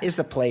 That is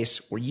the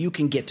place where you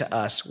can get to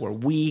us, where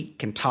we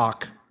can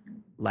talk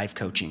life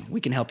coaching.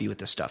 We can help you with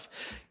this stuff.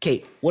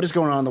 Kate, what is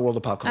going on in the world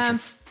of pop culture?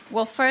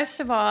 Well, first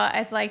of all,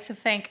 I'd like to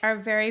thank our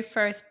very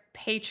first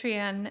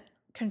Patreon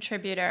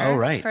contributor. Oh,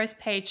 right. First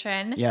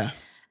patron. Yeah.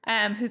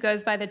 Who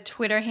goes by the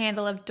Twitter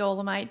handle of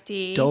Dolomite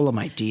D.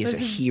 Dolomite D is a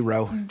Was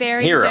hero.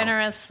 Very Hero.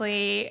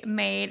 generously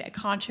made a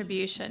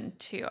contribution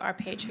to our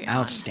Patreon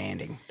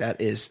Outstanding. That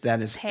is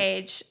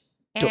page.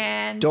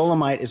 And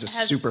Dolomite is a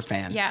has- super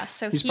fan. Yeah,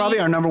 so he's probably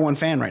our number one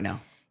fan right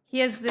now. he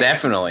has the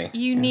Definitely.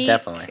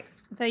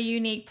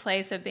 unique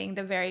place of being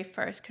the very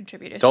first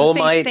contributor.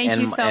 Dolomite so thank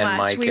and, you so and much.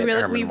 Mike we at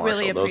really, Herman we Marshall.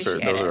 really Those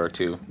appreciate are it. our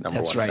two number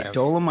That's one right. fans.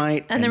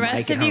 Dolomite And the Mike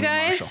rest at of you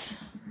Herman guys, Marshall.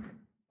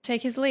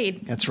 take his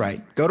lead. That's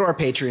right. Go to our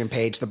Patreon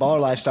page, the Baller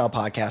Lifestyle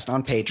Podcast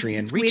on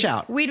Patreon. Reach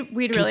out. We'd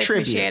really Contribute.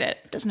 appreciate it.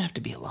 It doesn't have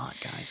to be a lot,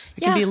 guys.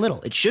 It Yeah. can be a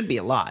little. It should be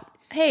a lot,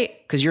 Hey,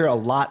 because you're a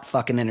lot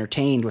fucking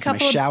entertained with my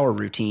Couple of- shower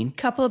routine.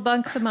 couple of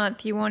bucks a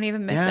month, you won't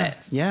even miss it.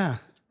 Yeah.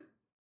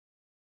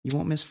 You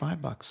won't miss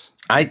 $5.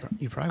 I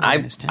You probably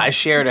won't miss 10. I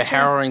shared a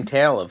harrowing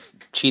tale of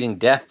cheating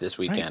death this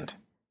weekend.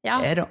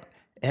 Yeah.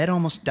 Ed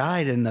almost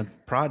died in the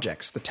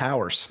projects, the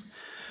towers.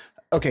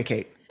 Okay,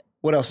 Kate.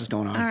 What else is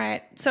going on? All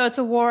right. So it's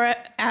a war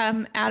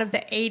out of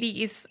the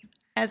 80s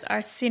as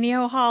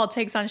Arsenio Hall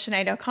takes on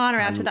Sinead O'Connor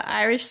after the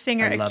Irish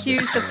singer I love this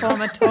accused the story.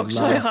 former talk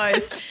show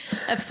host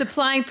of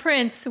supplying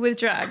Prince with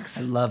drugs.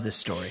 I love this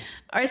story.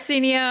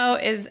 Arsenio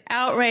is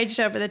outraged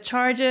over the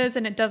charges,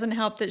 and it doesn't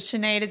help that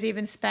Sinead has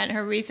even spent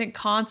her recent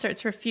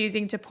concerts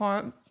refusing to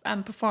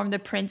perform the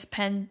Prince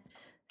penned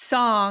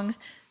song,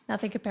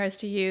 Nothing Compares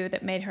to You,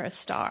 that made her a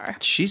star.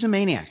 She's a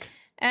maniac.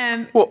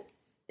 Well,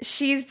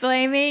 She's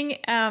blaming,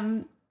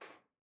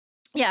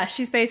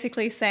 she's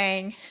basically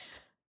saying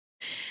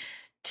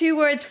 2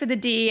 words for the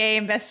DEA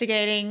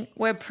investigating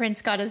where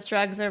Prince got his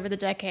drugs over the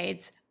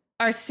decades: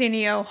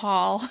 Arsenio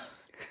Hall,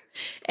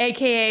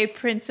 aka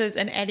Prince's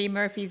and Eddie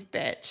Murphy's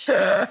bitch.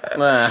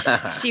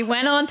 She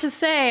went on to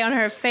say on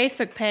her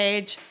Facebook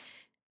page,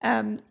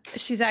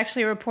 She's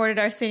actually reported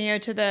Arsenio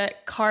to the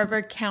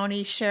Carver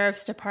County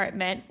Sheriff's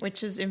Department,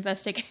 which is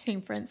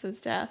investigating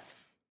Prince's death.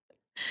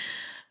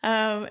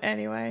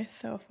 Anyway,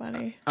 so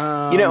funny.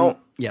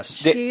 Yes.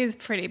 She's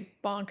pretty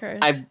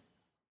bonkers.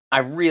 I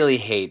really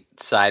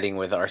hate siding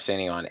with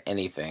Arsenio on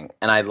anything,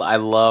 and I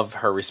love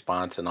her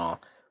response and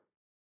all.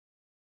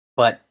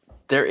 But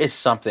there is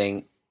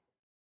something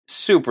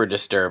super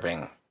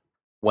disturbing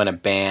when a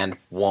band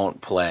won't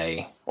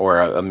play or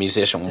a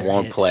musician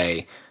won't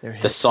play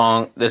the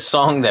song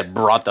that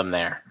brought them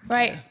there.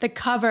 Right, the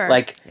cover.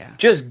 Like,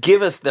 just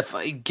give us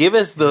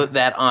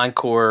that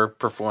encore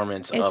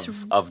performance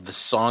of the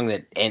song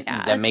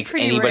that makes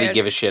anybody rude.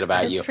 give a shit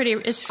about you.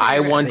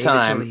 I one Save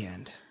time. it till the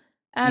end.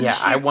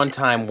 I one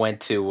time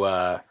went to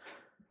a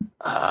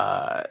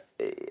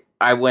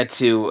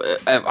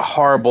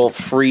horrible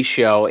free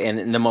show,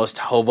 and the most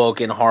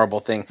Hoboken horrible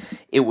thing.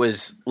 It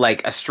was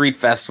like a street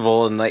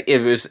festival, and like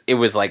it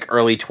was like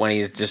early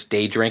 20s, just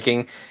day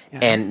drinking. Yeah.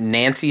 And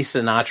Nancy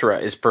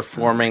Sinatra is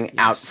performing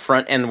out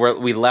front, and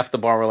we left the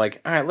bar. We're like,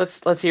 all right,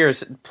 let's hear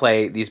us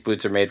play "These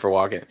Boots Are Made for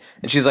Walking."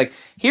 And she's like,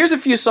 here's a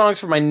few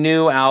songs for my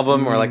new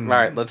album. We're like, all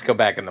right, let's go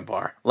back in the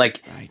bar.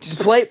 Like,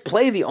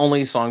 play the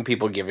only song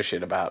people give a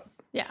shit about.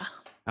 Yeah.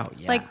 Oh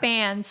yeah. Like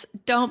bands,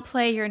 don't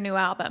play your new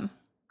album.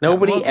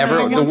 Nobody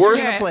ever. The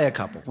worst. Play a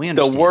couple. We the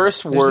understand.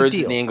 worst There's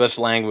words in the English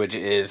language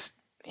is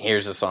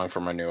 "Here's a song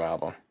from our new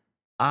album."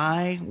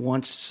 I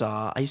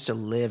used to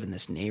live in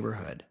this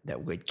neighborhood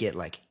that would get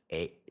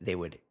they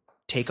would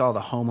take all the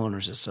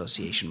homeowners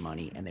association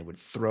money and they would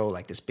throw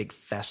like this big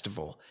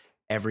festival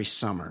every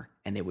summer,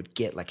 and they would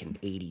get like an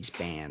 80s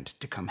band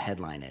to come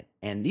headline it.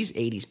 And these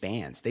 80s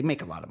bands, they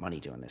make a lot of money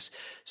doing this.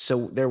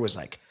 So there was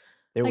an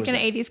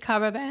 80s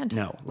cover band?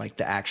 No, like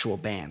the actual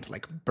band,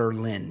 like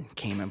Berlin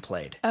came and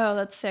played. Oh,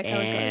 that's sick.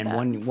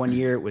 And one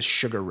year it was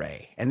Sugar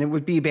Ray. And there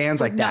would be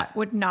bands like that.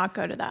 Would not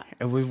go to that.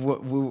 It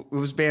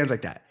was bands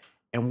like that.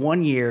 And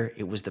one year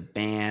it was the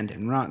band,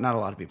 and not a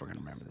lot of people are going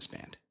to remember this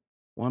band.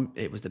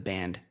 It was the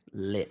band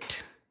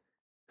Lit.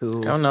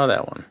 Who don't know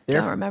that one.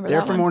 Don't remember they're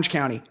that from one. Orange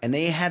County, and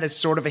they had a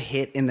sort of a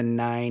hit in the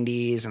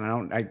 90s,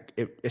 and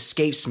it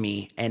escapes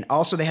me. And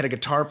also they had a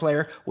guitar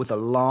player with a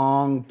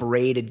long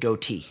braided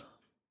goatee.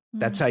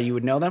 That's how you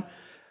would know them.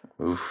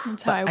 Oof.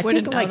 That's how I think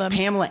wouldn't know them.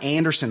 Pamela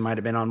Anderson might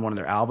have been on one of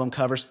their album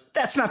covers.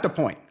 That's not the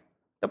point.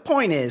 The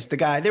point is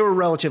they were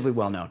relatively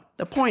well known.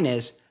 The point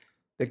is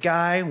the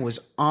guy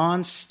was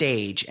on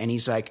stage, and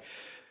he's like,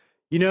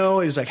 it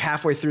was like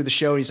halfway through the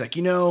show, and he's like,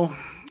 a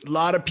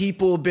lot of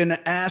people have been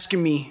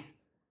asking me,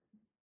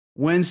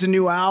 when's the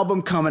new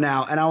album coming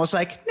out? And I was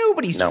like,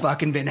 nobody's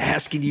fucking been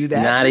asking you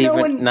that.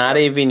 Not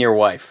even your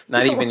wife.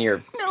 Not even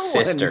your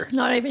sister.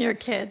 Not even your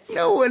kids.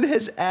 No one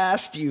has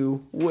asked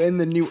you when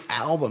the new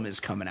album is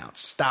coming out.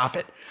 Stop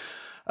it.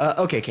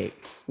 Okay, Kate,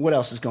 what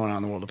else is going on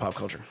in the world of pop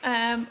culture?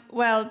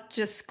 Well,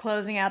 just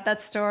closing out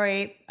that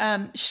story,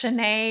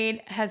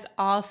 Sinead has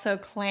also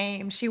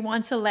claimed she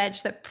once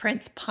alleged that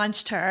Prince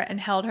punched her and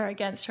held her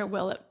against her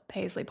will at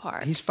Paisley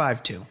Park. He's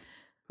 5'2".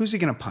 Who's he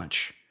going to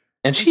punch?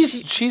 And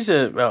she's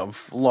a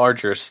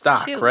larger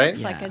stock, right?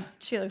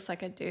 She looks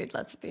like a dude,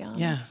 let's be honest.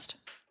 Yeah.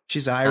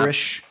 She's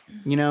Irish.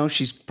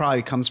 She's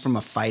probably comes from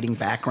a fighting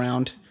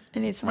background. I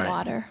need some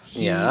water.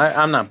 Yeah,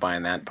 I'm not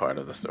buying that part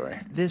of the story.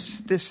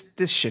 This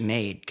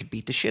Sinead could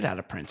beat the shit out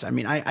of Prince. I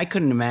mean, I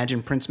couldn't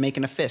imagine Prince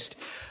making a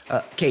fist.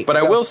 Kate, but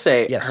I will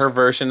say yes. Her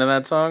version of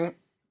that song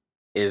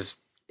is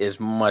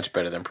much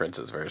better than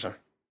Prince's version.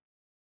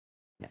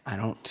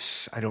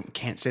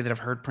 Can't say that I've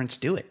heard Prince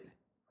do it.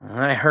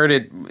 I heard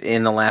it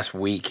in the last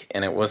week,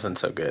 and it wasn't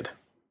so good.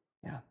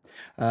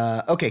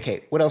 Yeah. Okay,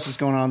 Kate, what else is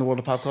going on in the world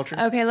of pop culture?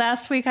 Okay,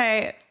 last week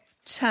I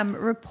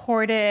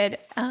reported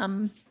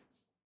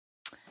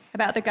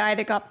about the guy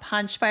that got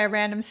punched by a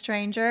random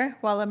stranger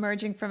while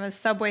emerging from a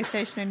subway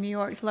station in New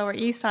York's Lower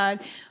East Side.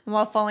 And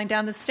while falling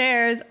down the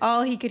stairs,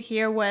 all he could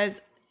hear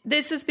was,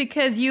 "This is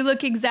because you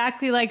look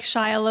exactly like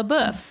Shia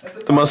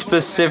LaBeouf." The most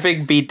specific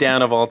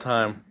beatdown of all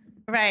time.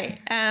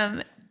 Right.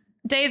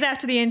 Days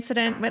after the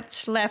incident,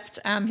 which left,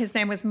 his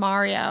name was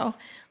Mario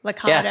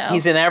Liccardo. Yeah,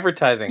 he's in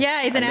advertising.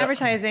 Yeah, he's in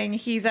advertising.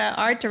 He's an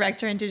art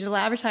director in digital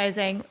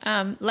advertising.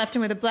 Left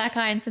him with a black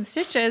eye and some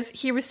stitches.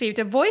 He received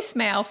a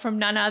voicemail from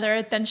none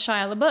other than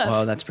Shia LaBeouf.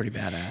 Well, that's pretty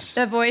badass.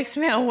 The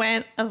voicemail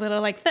went a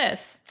little like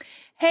this.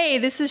 "Hey,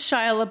 this is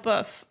Shia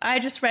LaBeouf. I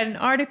just read an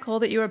article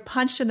that you were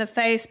punched in the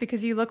face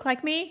because you look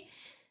like me.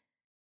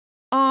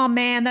 Oh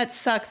man, that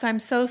sucks. I'm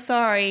so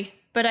sorry,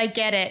 but I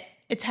get it.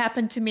 It's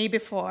happened to me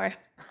before.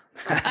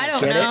 I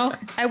don't know.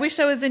 I wish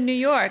I was in New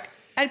York.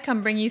 I'd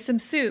come bring you some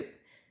soup.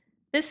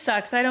 This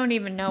sucks. I don't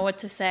even know what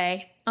to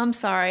say. I'm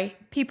sorry.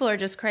 People are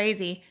just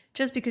crazy.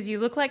 Just because you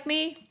look like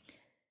me.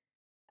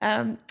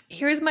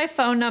 Here's my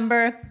phone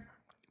number.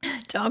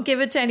 Don't give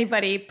it to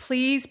anybody.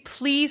 Please,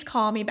 please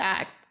call me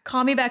back.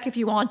 Call me back if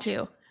you want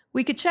to.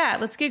 We could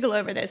chat. Let's giggle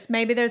over this.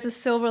 Maybe there's a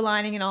silver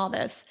lining in all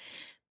this.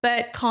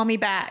 But call me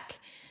back."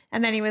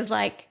 And then he was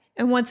like,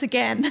 "And once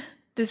again,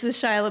 this is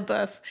Shia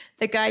LaBeouf,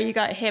 the guy you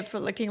got hit for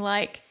looking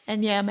like.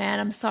 And yeah, man,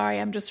 I'm sorry.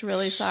 I'm just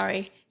really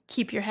sorry.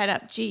 Keep your head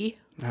up, G."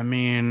 I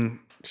mean,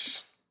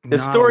 The Not a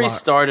story lot.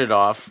 started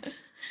off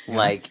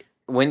like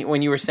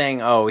when you were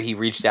saying, "Oh, he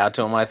reached out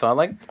to him." I thought,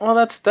 like, "Well,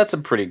 that's a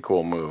pretty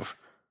cool move."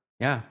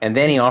 Yeah. And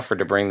then he offered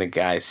to bring the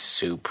guy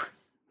soup.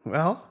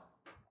 Well,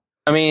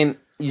 I mean,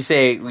 you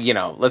say,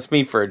 let's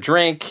meet for a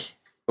drink,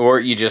 or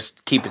you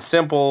just keep it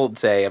simple.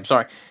 Say, "I'm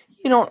sorry."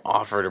 You don't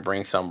offer to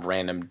bring some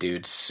random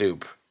dude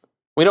soup.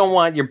 We don't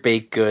want your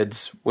baked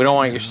goods. We don't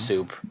want your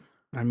soup.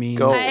 I mean,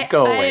 Go I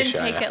away, didn't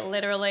take Shia. it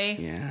literally.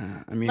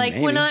 yeah. I mean, Like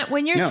maybe.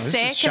 when you're No, this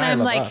is sick and I'm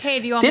Shia like, LaBeouf. hey,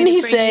 do you want Didn't me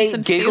he to bring you say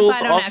some giggles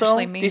soup? I don't also?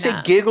 actually mean Did he say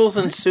that. giggles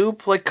and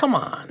soup? Like, come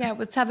on. Yeah,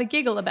 let's have a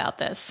giggle about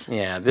this.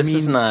 Yeah, this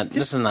is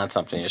not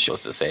something you're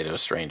supposed to say to a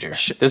stranger.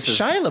 This is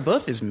Shia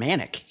LaBeouf is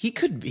manic. He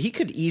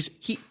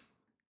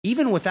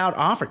even without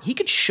offering, he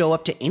could show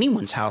up to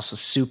anyone's house with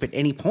soup at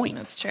any point.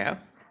 That's true.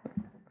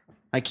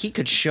 Like he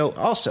could show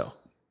also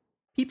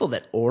people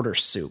that order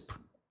soup.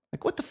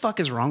 Like what the fuck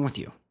is wrong with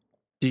you?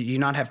 Do you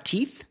not have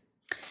teeth?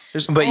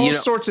 There's all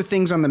sorts of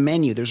things on the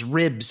menu. There's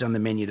ribs on the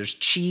menu. There's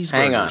cheeseburgers.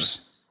 Hang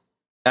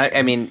on.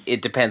 I mean,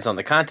 it depends on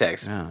the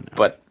context. No.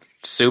 But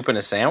soup and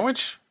a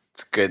sandwich?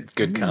 It's good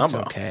combo. It's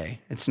okay.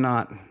 It's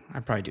not.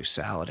 I'd probably do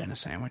salad in a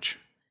sandwich.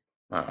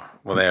 Oh,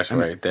 well, there's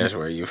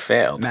where you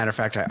failed. Matter of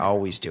fact, I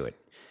always do it.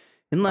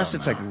 Unless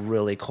it's like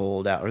really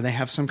cold out or they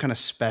have some kind of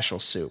special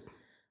soup.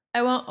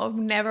 I'll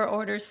never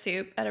order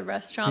soup at a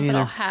restaurant, Me but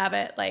I'll either. have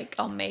it. Like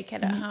I'll make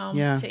it at home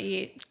Yeah. to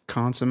eat.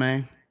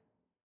 Consomme.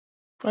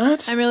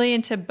 What? I'm really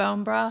into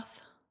bone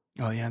broth.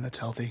 Oh yeah, that's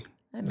healthy.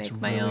 I That's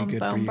make my really own good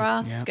for bone you.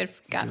 broth. Yeah. It's good.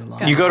 do a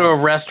lot. You go to a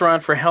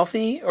restaurant for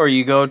healthy, or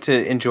you go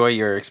to enjoy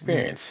your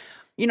experience?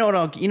 You know what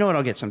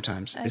I'll get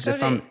sometimes I is go if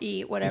to I'm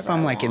eat whatever. if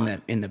I'm I like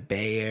want. in the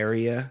Bay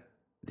Area,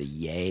 the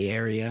Yay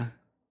area,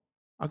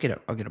 I'll get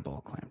a bowl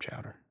of clam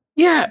chowder.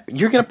 Yeah,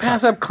 you're gonna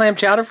pass up clam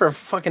chowder for a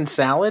fucking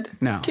salad?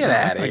 No, Get no,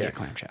 out of I here. get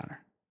clam chowder.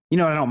 You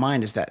know what I don't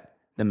mind is that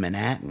the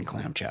Manhattan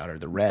clam chowder,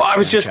 the red. Oh, I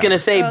was clam just gonna chowder.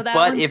 say, Oh, that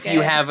but one's if you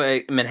good. have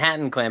a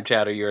Manhattan clam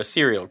chowder, you're a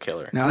serial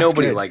killer. No, it's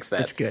Nobody good. likes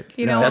that. It's good.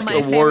 You No, know That's what the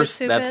my favorite worst.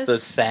 soup That's is? the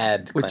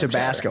sad with clam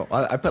Tabasco.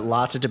 I put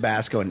lots of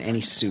Tabasco in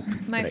any soup.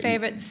 My that I eat.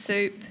 favorite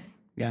soup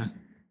Yeah.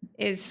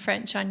 is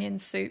French onion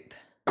soup.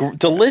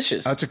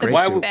 Delicious. Oh, it's a great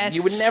Why soup. would- Best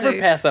you would never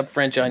soup. pass up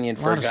French onion A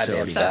for lot a of goddamn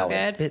sodium. So salad.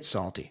 good. Bit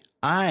salty.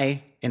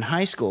 In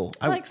high school,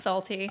 I like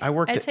salty. I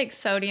worked I at- take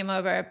sodium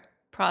over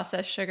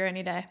processed sugar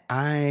any day.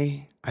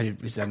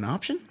 is that an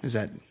option? Is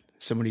that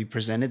somebody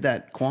presented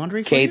that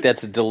quandary? for Kate, you?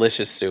 that's a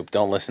delicious soup.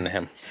 Don't listen to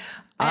him.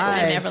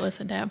 I never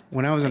listened to him.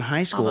 When I was in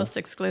high school, Almost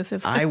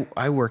exclusive.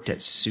 I worked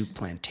at Soup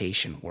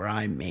Plantation where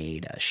I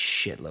made a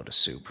shitload of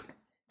soup.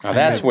 Now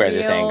that's where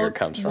this Real anger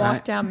comes from.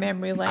 Walk down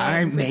memory lane.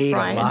 I with made a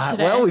Brian lot.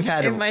 Today Well, we've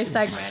had in a- my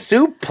segment.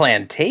 Soup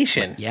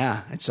plantation?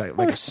 Yeah, it's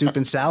like a soup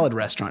and salad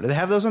restaurant. Do they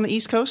have those on the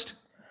East Coast?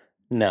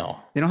 No.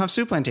 They don't have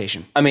Soup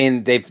Plantation. I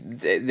mean,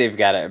 they've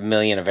got a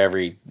million of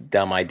every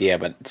dumb idea,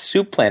 but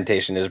soup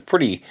plantation is a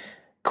pretty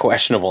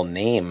questionable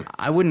name.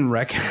 I wouldn't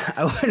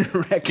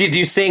recommend. Did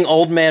you sing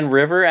Old Man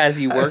River as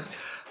you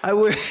worked? I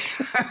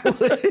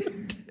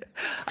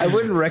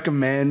wouldn't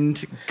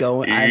recommend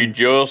going.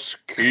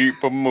 just keep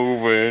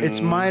moving. It's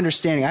my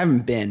understanding. I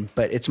haven't been,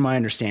 but it's my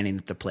understanding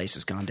that the place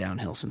has gone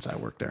downhill since I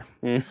worked there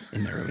in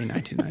the early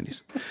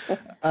 1990s.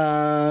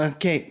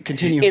 Okay,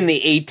 continue. in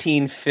the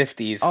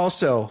 1850s.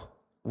 Also,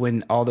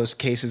 when all those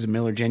cases of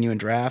Miller Genuine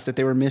Draft that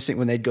they were missing,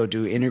 when they'd go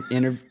do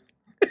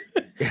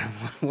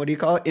what do you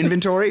call it?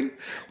 Inventory.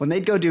 When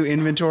they'd go do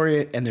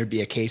inventory and there'd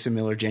be a case of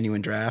Miller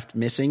Genuine Draft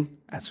missing,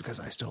 that's because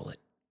I stole it.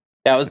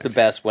 That was the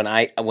best when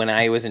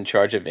I was in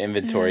charge of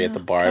inventory at the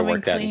bar I coming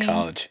worked at in clean.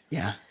 college.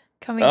 Yeah.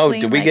 Coming Oh,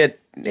 clean, did we like get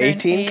you're an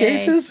 18 AA.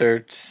 cases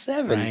or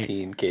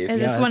 17 cases? Is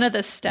this Yeah, one that's of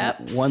the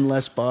steps? One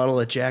less bottle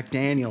of Jack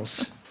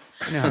Daniels.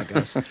 You know how it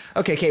goes.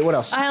 Okay, Kate, what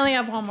else? I only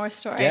have one more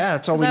story. Yeah,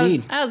 that's all 'Cause we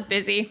need. I was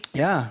busy.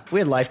 Yeah, we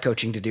had life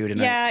coaching to do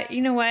tonight. Yeah,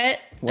 you know what?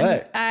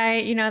 What?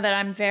 You know that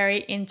I'm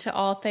very into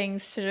all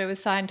things to do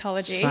with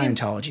Scientology.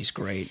 Scientology's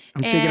great.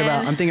 I'm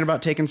thinking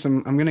about taking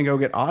some. I'm gonna go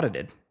get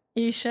audited.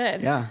 You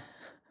should. Yeah.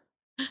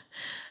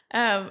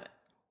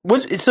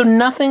 So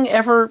nothing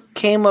ever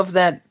came of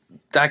that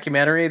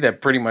documentary that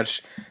pretty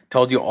much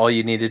told you all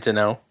you needed to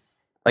know?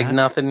 Like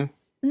nothing?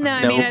 No,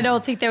 I mean, I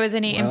don't think there was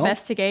any Well,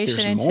 investigation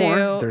there's into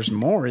more. There's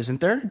more,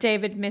 isn't there?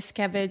 David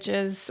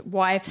Miscavige's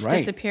wife's Right.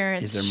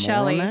 disappearance, Is there more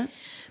Shelley. on that?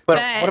 But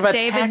But what about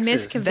David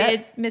taxes?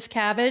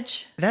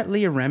 Miscavige? That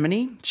Leah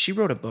Remini, she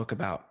wrote a book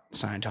about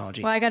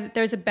Scientology. Well,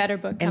 there's a better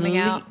book and coming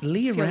out.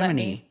 Leah if you'll let Remini,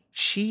 me.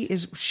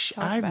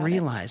 I about it.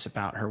 realize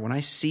about her when I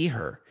see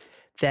her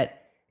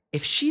that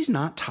if she's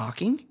not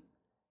talking,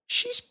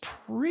 she's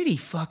pretty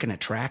fucking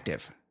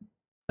attractive.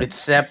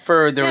 Except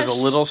for there was a Yeah,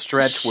 little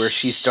stretch where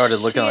she started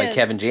looking she like is.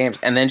 Kevin James,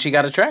 and then she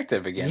got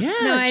attractive again. Yeah.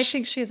 No, I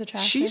think she's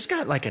attractive. She's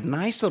got like a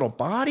nice little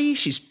body.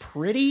 She's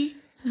pretty.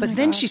 But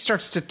then she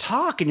starts to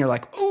talk, and you're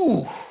like,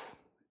 ooh,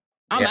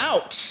 I'm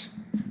out.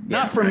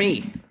 Not for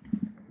me.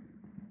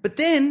 But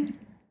then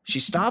she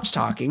stops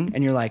talking,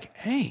 and you're like,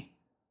 hey,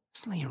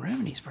 this Leah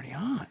Remini's pretty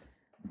hot.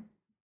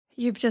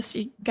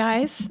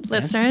 Guys,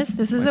 listeners,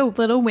 this is a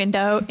little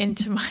window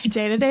into my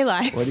day-to-day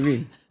life. What do you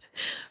mean?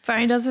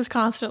 Brian does this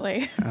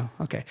constantly. Oh,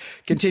 okay.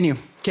 Continue.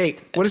 Kate,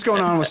 what is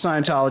going on with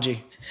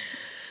Scientology?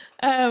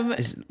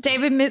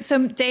 David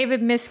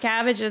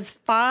Miscavige's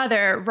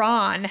father,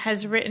 Ron,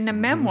 has written a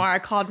memoir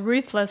called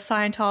Ruthless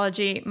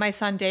Scientology, My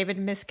Son David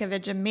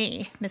Miscavige and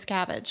Me,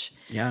 Miscavige.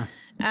 Yeah.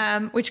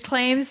 Which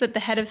claims that the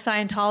head of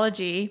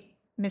Scientology,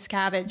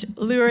 Miscavige,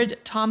 lured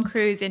Tom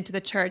Cruise into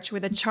the church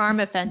with a charm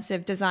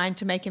offensive designed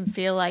to make him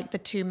feel like the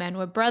two men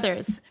were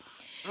brothers.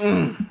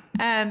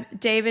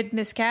 David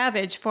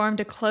Miscavige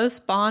formed a close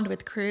bond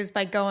with Cruise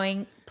by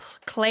going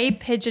clay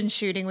pigeon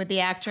shooting with the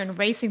actor and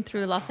racing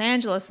through Los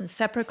Angeles in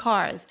separate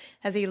cars,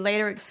 as he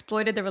later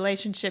exploited the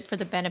relationship for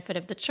the benefit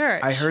of the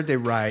church. I heard they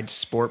ride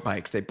sport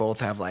bikes. They both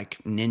have like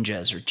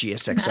Ninjas or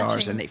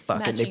GSXRs, and they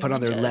put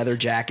on their leather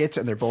jackets,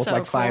 and they're both So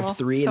like 5'3",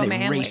 cool. and they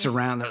manly. race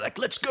around. They're like,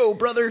 "Let's go,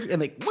 brother!"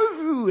 And they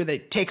woo, and they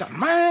take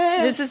on.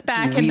 This is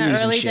back in the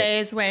early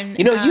days when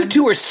you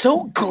two are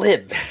so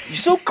glib. You're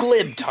so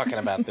glib talking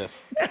about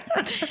this.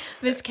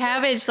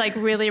 Miscavige like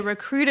really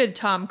recruited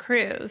Tom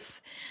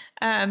Cruise.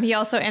 He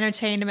also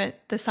entertained him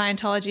at the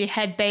Scientology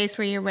head base,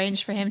 where he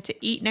arranged for him to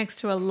eat next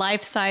to a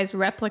life-size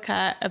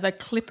replica of a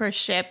clipper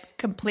ship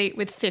complete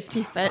with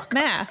 50-foot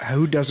masts.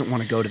 Who doesn't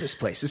want to go to this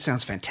place? This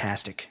sounds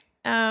fantastic.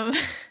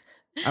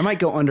 I might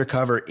go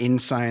undercover in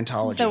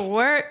Scientology. The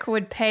work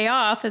would pay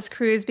off as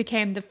Cruise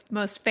became the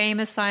most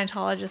famous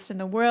Scientologist in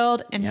the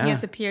world, and he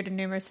has appeared in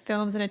numerous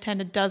films and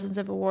attended dozens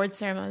of award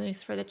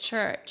ceremonies for the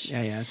church.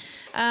 Yeah, yes.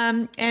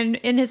 And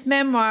in his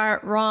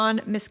memoir, Ron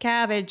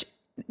Miscavige,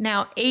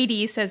 now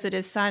 80, says that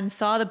his son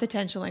saw the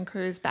potential in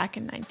Cruise back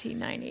in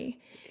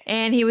 1990,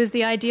 and he was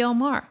the ideal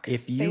mark.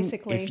 If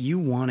you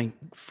want to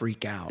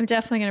freak out, I'm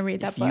definitely going to read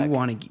that book. If you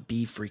want to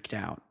be freaked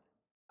out,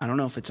 I don't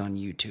know if it's on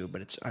YouTube,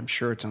 but I'm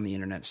sure it's on the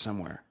internet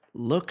somewhere.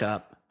 Look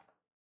up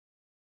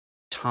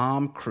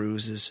Tom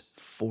Cruise's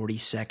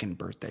 42nd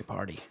birthday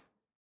party,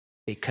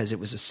 because it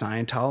was a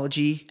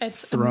Scientology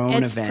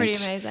throne event.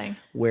 Pretty amazing.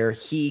 Where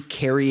he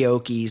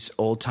karaoke's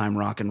Old Time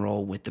Rock and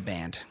Roll with the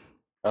band.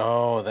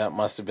 Oh, that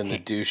must have been the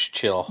Douche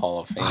Chill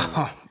Hall of Fame.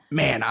 Oh,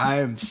 man, I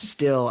have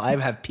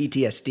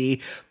PTSD,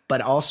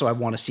 but also I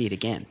want to see it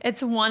again.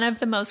 It's one of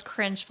the most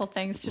cringeful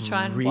things to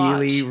try and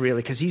really, watch.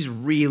 Really, because he's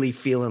really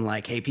feeling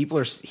like, hey, people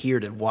are here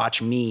to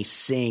watch me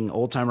sing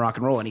Old Time Rock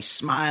and Roll, and he's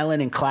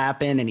smiling and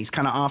clapping, and he's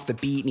kind of off the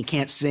beat, and he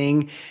can't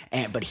sing,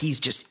 but he's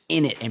just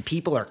in it, and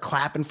people are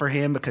clapping for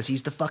him because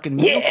he's the fucking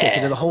meal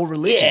ticket of the whole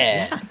religion.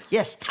 Yeah.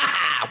 Yes.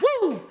 Ha!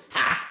 Woo!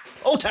 Ha!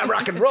 Old Time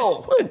Rock and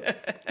Roll. Woo!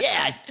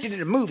 Yeah, I did it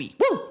in a movie.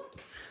 Woo!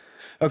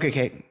 Okay,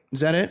 Kate,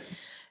 is that it?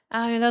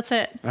 That's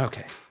it.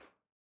 Okay.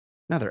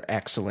 Another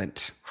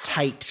excellent,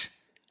 tight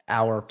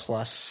hour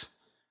plus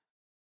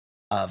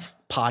of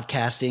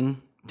podcasting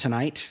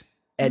tonight.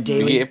 Ed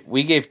Daly.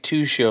 We gave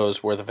 2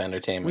 shows worth of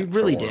entertainment. We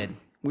really did.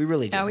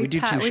 Yeah, we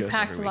do 2 shows we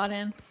packed every a lot week.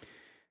 in.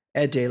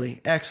 Ed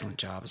Daly, excellent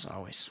job as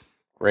always.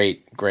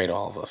 Great,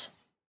 all of us.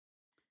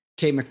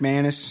 Kate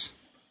McManus,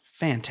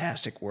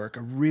 fantastic work.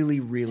 I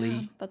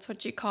really, that's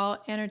what you call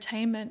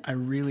entertainment. I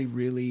really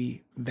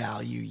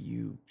value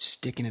you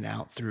sticking it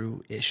out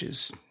through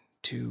issues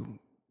to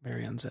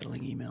very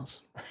unsettling emails.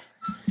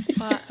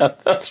 Well,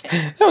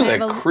 that was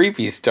a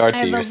creepy start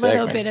to your segment. I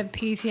have a little bit of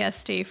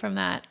PTSD from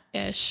that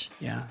ish.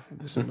 Yeah,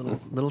 it was a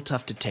little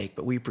tough to take,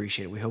 but we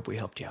appreciate it. We hope we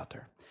helped you out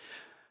there.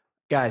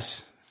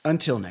 Guys,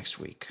 until next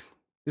week.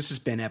 This has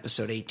been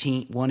episode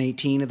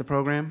 118 of the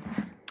program.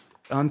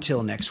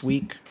 Until next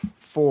week,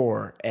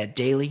 for Ed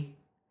Daly,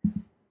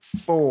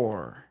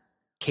 for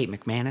Kate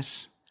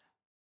McManus,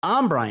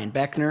 I'm Brian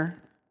Beckner.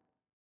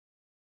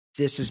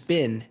 This has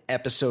been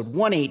episode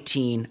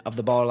 118 of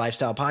the Baller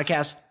Lifestyle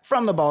Podcast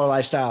from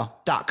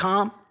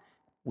theballerlifestyle.com.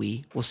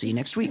 We will see you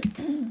next week.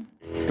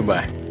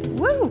 Goodbye.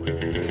 Woo!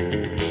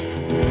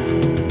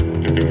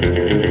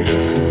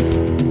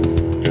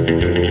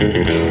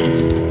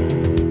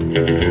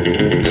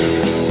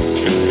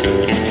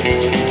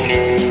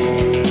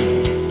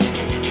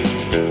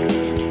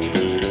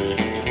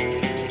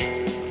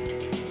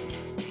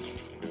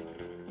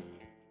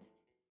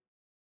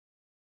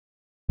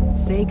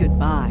 Say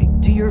goodbye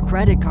to your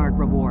credit card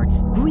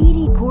rewards.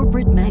 Greedy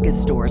corporate mega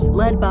stores,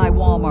 led by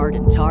Walmart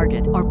and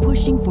Target, are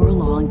pushing for a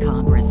law in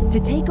Congress to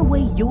take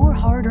away your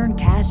hard-earned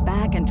cash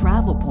back and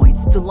travel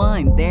points to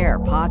line their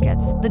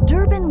pockets. The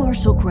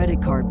Durbin-Marshall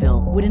credit card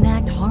bill would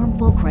enact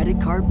harmful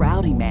credit card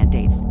routing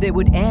mandates that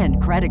would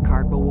end credit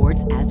card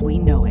rewards as we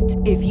know it.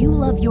 If you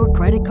love your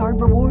credit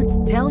card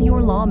rewards, tell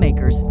your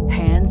lawmakers,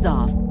 hands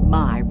off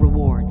my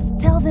rewards.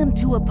 Tell them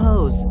to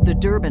oppose the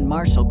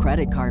Durbin-Marshall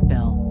credit card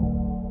bill.